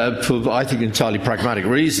for, I think, entirely pragmatic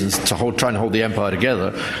reasons, trying to hold the empire together,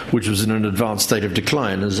 which was in an advanced state of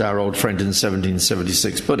decline, as our old friend in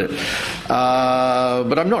 1776 put it.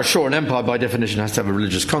 But I'm not sure an empire, by definition, has to have a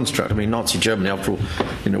religious construct. I mean, Nazi Germany, after all,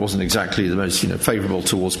 wasn't exactly the most favourable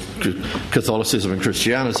towards Catholicism and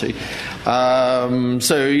Christianity.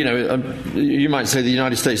 You might say the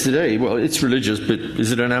United States today, well, it's religious, but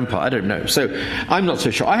is it an empire? I don't know. So I'm not so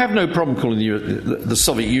sure. I have no problem calling the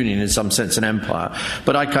Soviet Union in some sense an empire,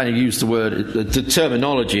 but I kind of use the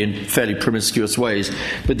terminology in fairly promiscuous ways.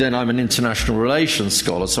 But then I'm an international relations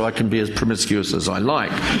scholar, so I can be as promiscuous as I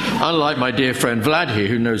like, unlike my dear friend Vlad here,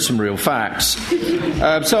 who knows some real facts.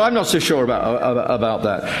 So I'm not so sure about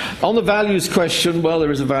that. On the values question, well,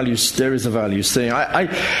 there is a values thing.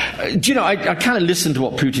 I kind of listen to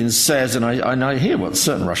what Putin says, and I hear what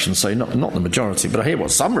certain Russians say, not the majority, but I hear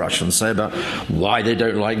what some Russians say about why they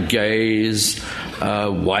don't like gays,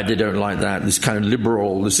 why they don't like that, this kind of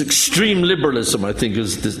this extreme liberalism, I think,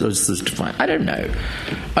 is defined. I don't know.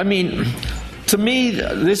 I mean, to me,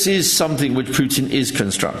 this is something which Putin is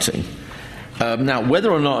constructing. Now,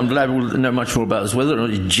 whether or not, and Vlad will know much more about this, whether or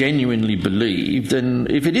not it's genuinely believed, then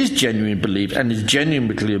if it is genuinely believed and is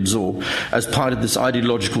genuinely absorbed as part of this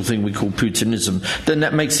ideological thing we call Putinism, then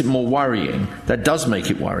that makes it more worrying. That does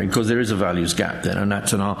make it worrying, because there is a values gap then, and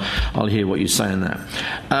I'll hear what you say on that.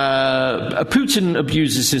 Putin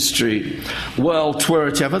abuses history. Well, twere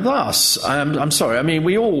it ever thus. I'm sorry. I mean,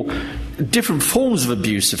 different forms of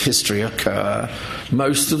abuse of history occur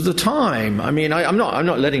most of the time. I mean, I'm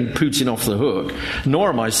not letting Putin off the hook, nor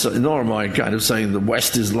am I kind of saying the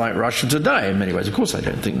West is like Russia today in many ways. Of course I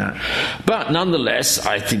don't think that. But nonetheless,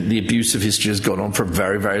 I think the abuse of history has gone on for a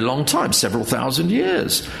very, very long time, several thousand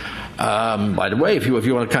years. By the way, if you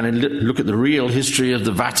want to kind of look at the real history of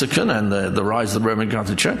the Vatican and the rise of the Roman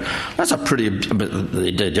Catholic Church, that's a pretty.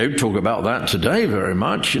 They don't talk about that today very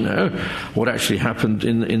much. What actually happened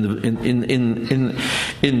in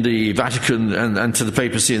the Vatican and to the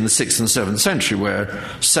papacy in the 6th and 7th century, where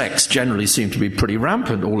sex generally seemed to be pretty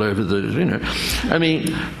rampant all over the. I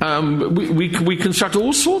mean, we construct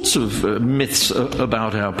all sorts of myths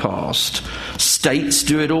about our past. States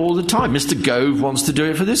do it all the time. Mr. Gove wants to do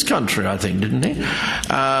it for this country, I think, didn't he?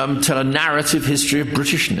 Tell a narrative history of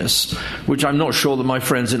Britishness, which I'm not sure that my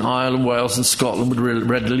friends in Ireland, Wales and Scotland would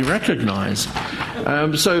readily recognise.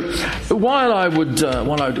 So while I would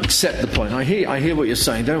accept the point, I hear what you're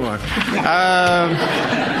saying, don't worry.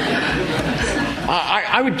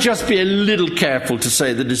 I would just be a little careful to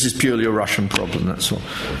say that this is purely a Russian problem, that's all.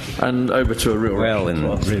 And over to a real Russian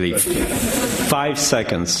problem. Really, 5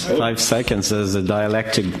 seconds. 5 seconds is a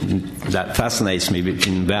dialectic that fascinates me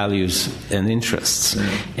between values and interests.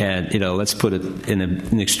 And, let's put it in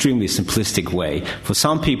an extremely simplistic way. For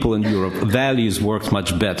some people in Europe, values work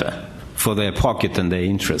much better for their pocket and their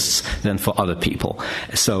interests than for other people.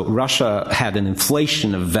 So Russia had an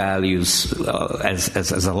inflation of values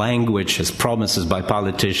as a language, as promises by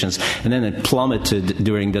politicians, and then it plummeted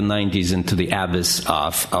during the 90s into the abyss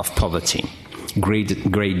of poverty.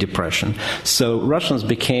 Great Depression. So Russians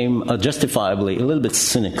became justifiably a little bit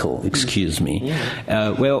cynical, excuse me.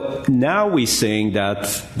 Well, now we're saying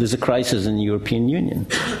that there's a crisis in the European Union.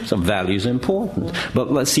 So values are important.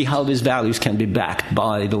 But let's see how these values can be backed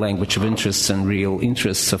by the language of interests and real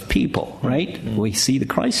interests of people, right? We see the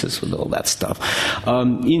crisis with all that stuff.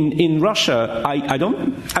 In Russia, I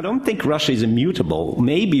don't think Russia is immutable.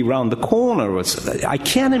 Maybe around the corner, I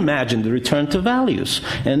can't imagine the return to values.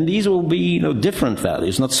 And these will be, different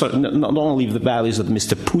values, not only the values that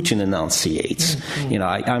Mr. Putin enunciates.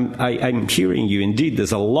 I'm hearing you. Indeed,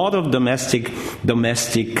 there's a lot of domestic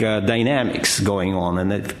dynamics going on,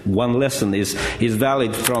 and one lesson is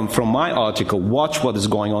valid from my article. Watch what is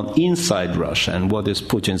going on inside Russia and what is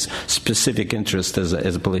Putin's specific interest as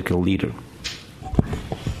a political leader.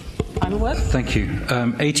 Thank you.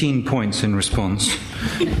 18 points in response.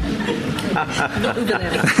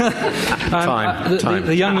 Time.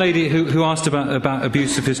 The young lady who asked about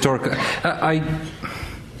abuse of historical... I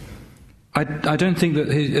don't think that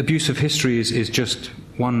abuse of history is just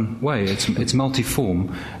one way. It's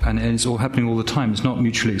multiform, and it's all happening all the time. It's not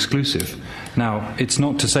mutually exclusive. Now, it's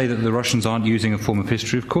not to say that the Russians aren't using a form of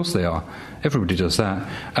history. Of course they are. Everybody does that.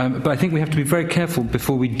 But I think we have to be very careful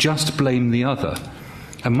before we just blame the other.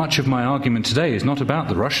 And much of my argument today is not about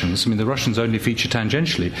the Russians. I mean, the Russians only feature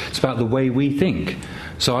tangentially. It's about the way we think.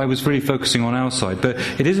 So I was really focusing on our side. But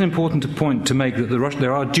it is an important point to make that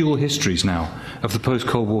there are dual histories now of the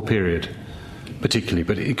post-Cold War period, particularly.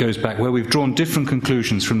 But it goes back where we've drawn different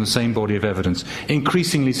conclusions from the same body of evidence,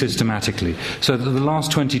 increasingly systematically. So that the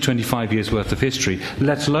last 20, 25 years' worth of history,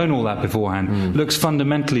 let alone all that beforehand, looks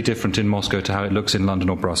fundamentally different in Moscow to how it looks in London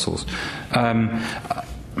or Brussels.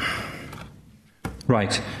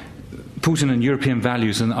 Right. Putin and European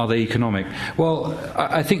values, and are they economic? Well,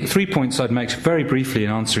 I think 3 points I'd make very briefly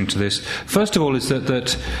in answering to this. First of all is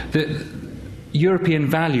that European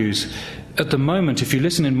values, at the moment, if you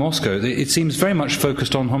listen in Moscow, it seems very much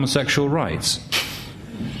focused on homosexual rights.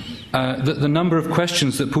 The number of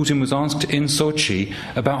questions that Putin was asked in Sochi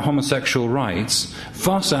about homosexual rights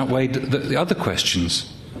vastly outweighed the other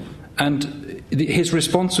questions. And his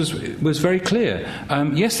response was very clear.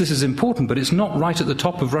 Yes, this is important, but it's not right at the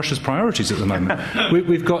top of Russia's priorities at the moment.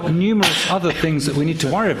 We've got numerous other things that we need to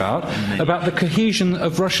worry about the cohesion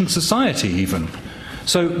of Russian society even.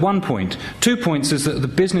 So 1 point. 2 points is that the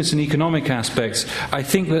business and economic aspects, I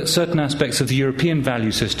think that certain aspects of the European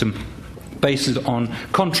value system, based on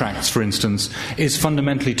contracts, for instance, is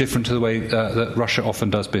fundamentally different to the way that Russia often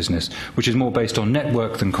does business, which is more based on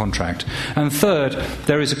network than contract. And third,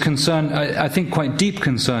 there is a concern, I think quite deep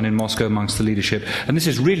concern in Moscow amongst the leadership, and this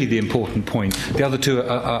is really the important point. The other two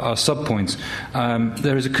are sub-points.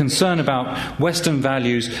 There is a concern about Western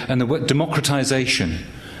values and the democratization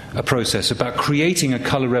process, about creating a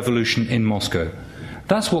colour revolution in Moscow.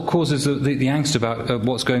 That's what causes the angst about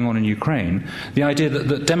what's going on in Ukraine, the idea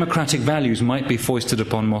that democratic values might be foisted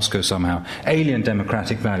upon Moscow somehow, alien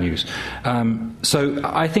democratic values. So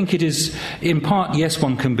I think it is, in part, yes,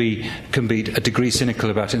 one can be a degree cynical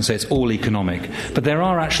about it and say it's all economic, but there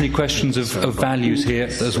are actually questions of values here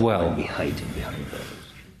as well.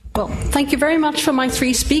 Well, thank you very much for my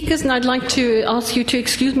 3 speakers, and I'd like to ask you to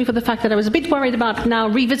excuse me for the fact that I was a bit worried about now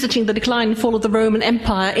revisiting the decline and fall of the Roman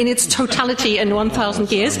Empire in its totality in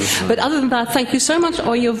 1,000 years. But other than that, thank you so much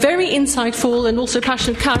for your very insightful and also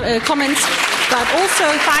passionate comments. but also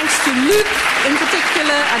thanks to Luke in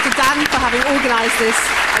particular and to Dan for having organised this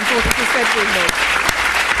and for this with me.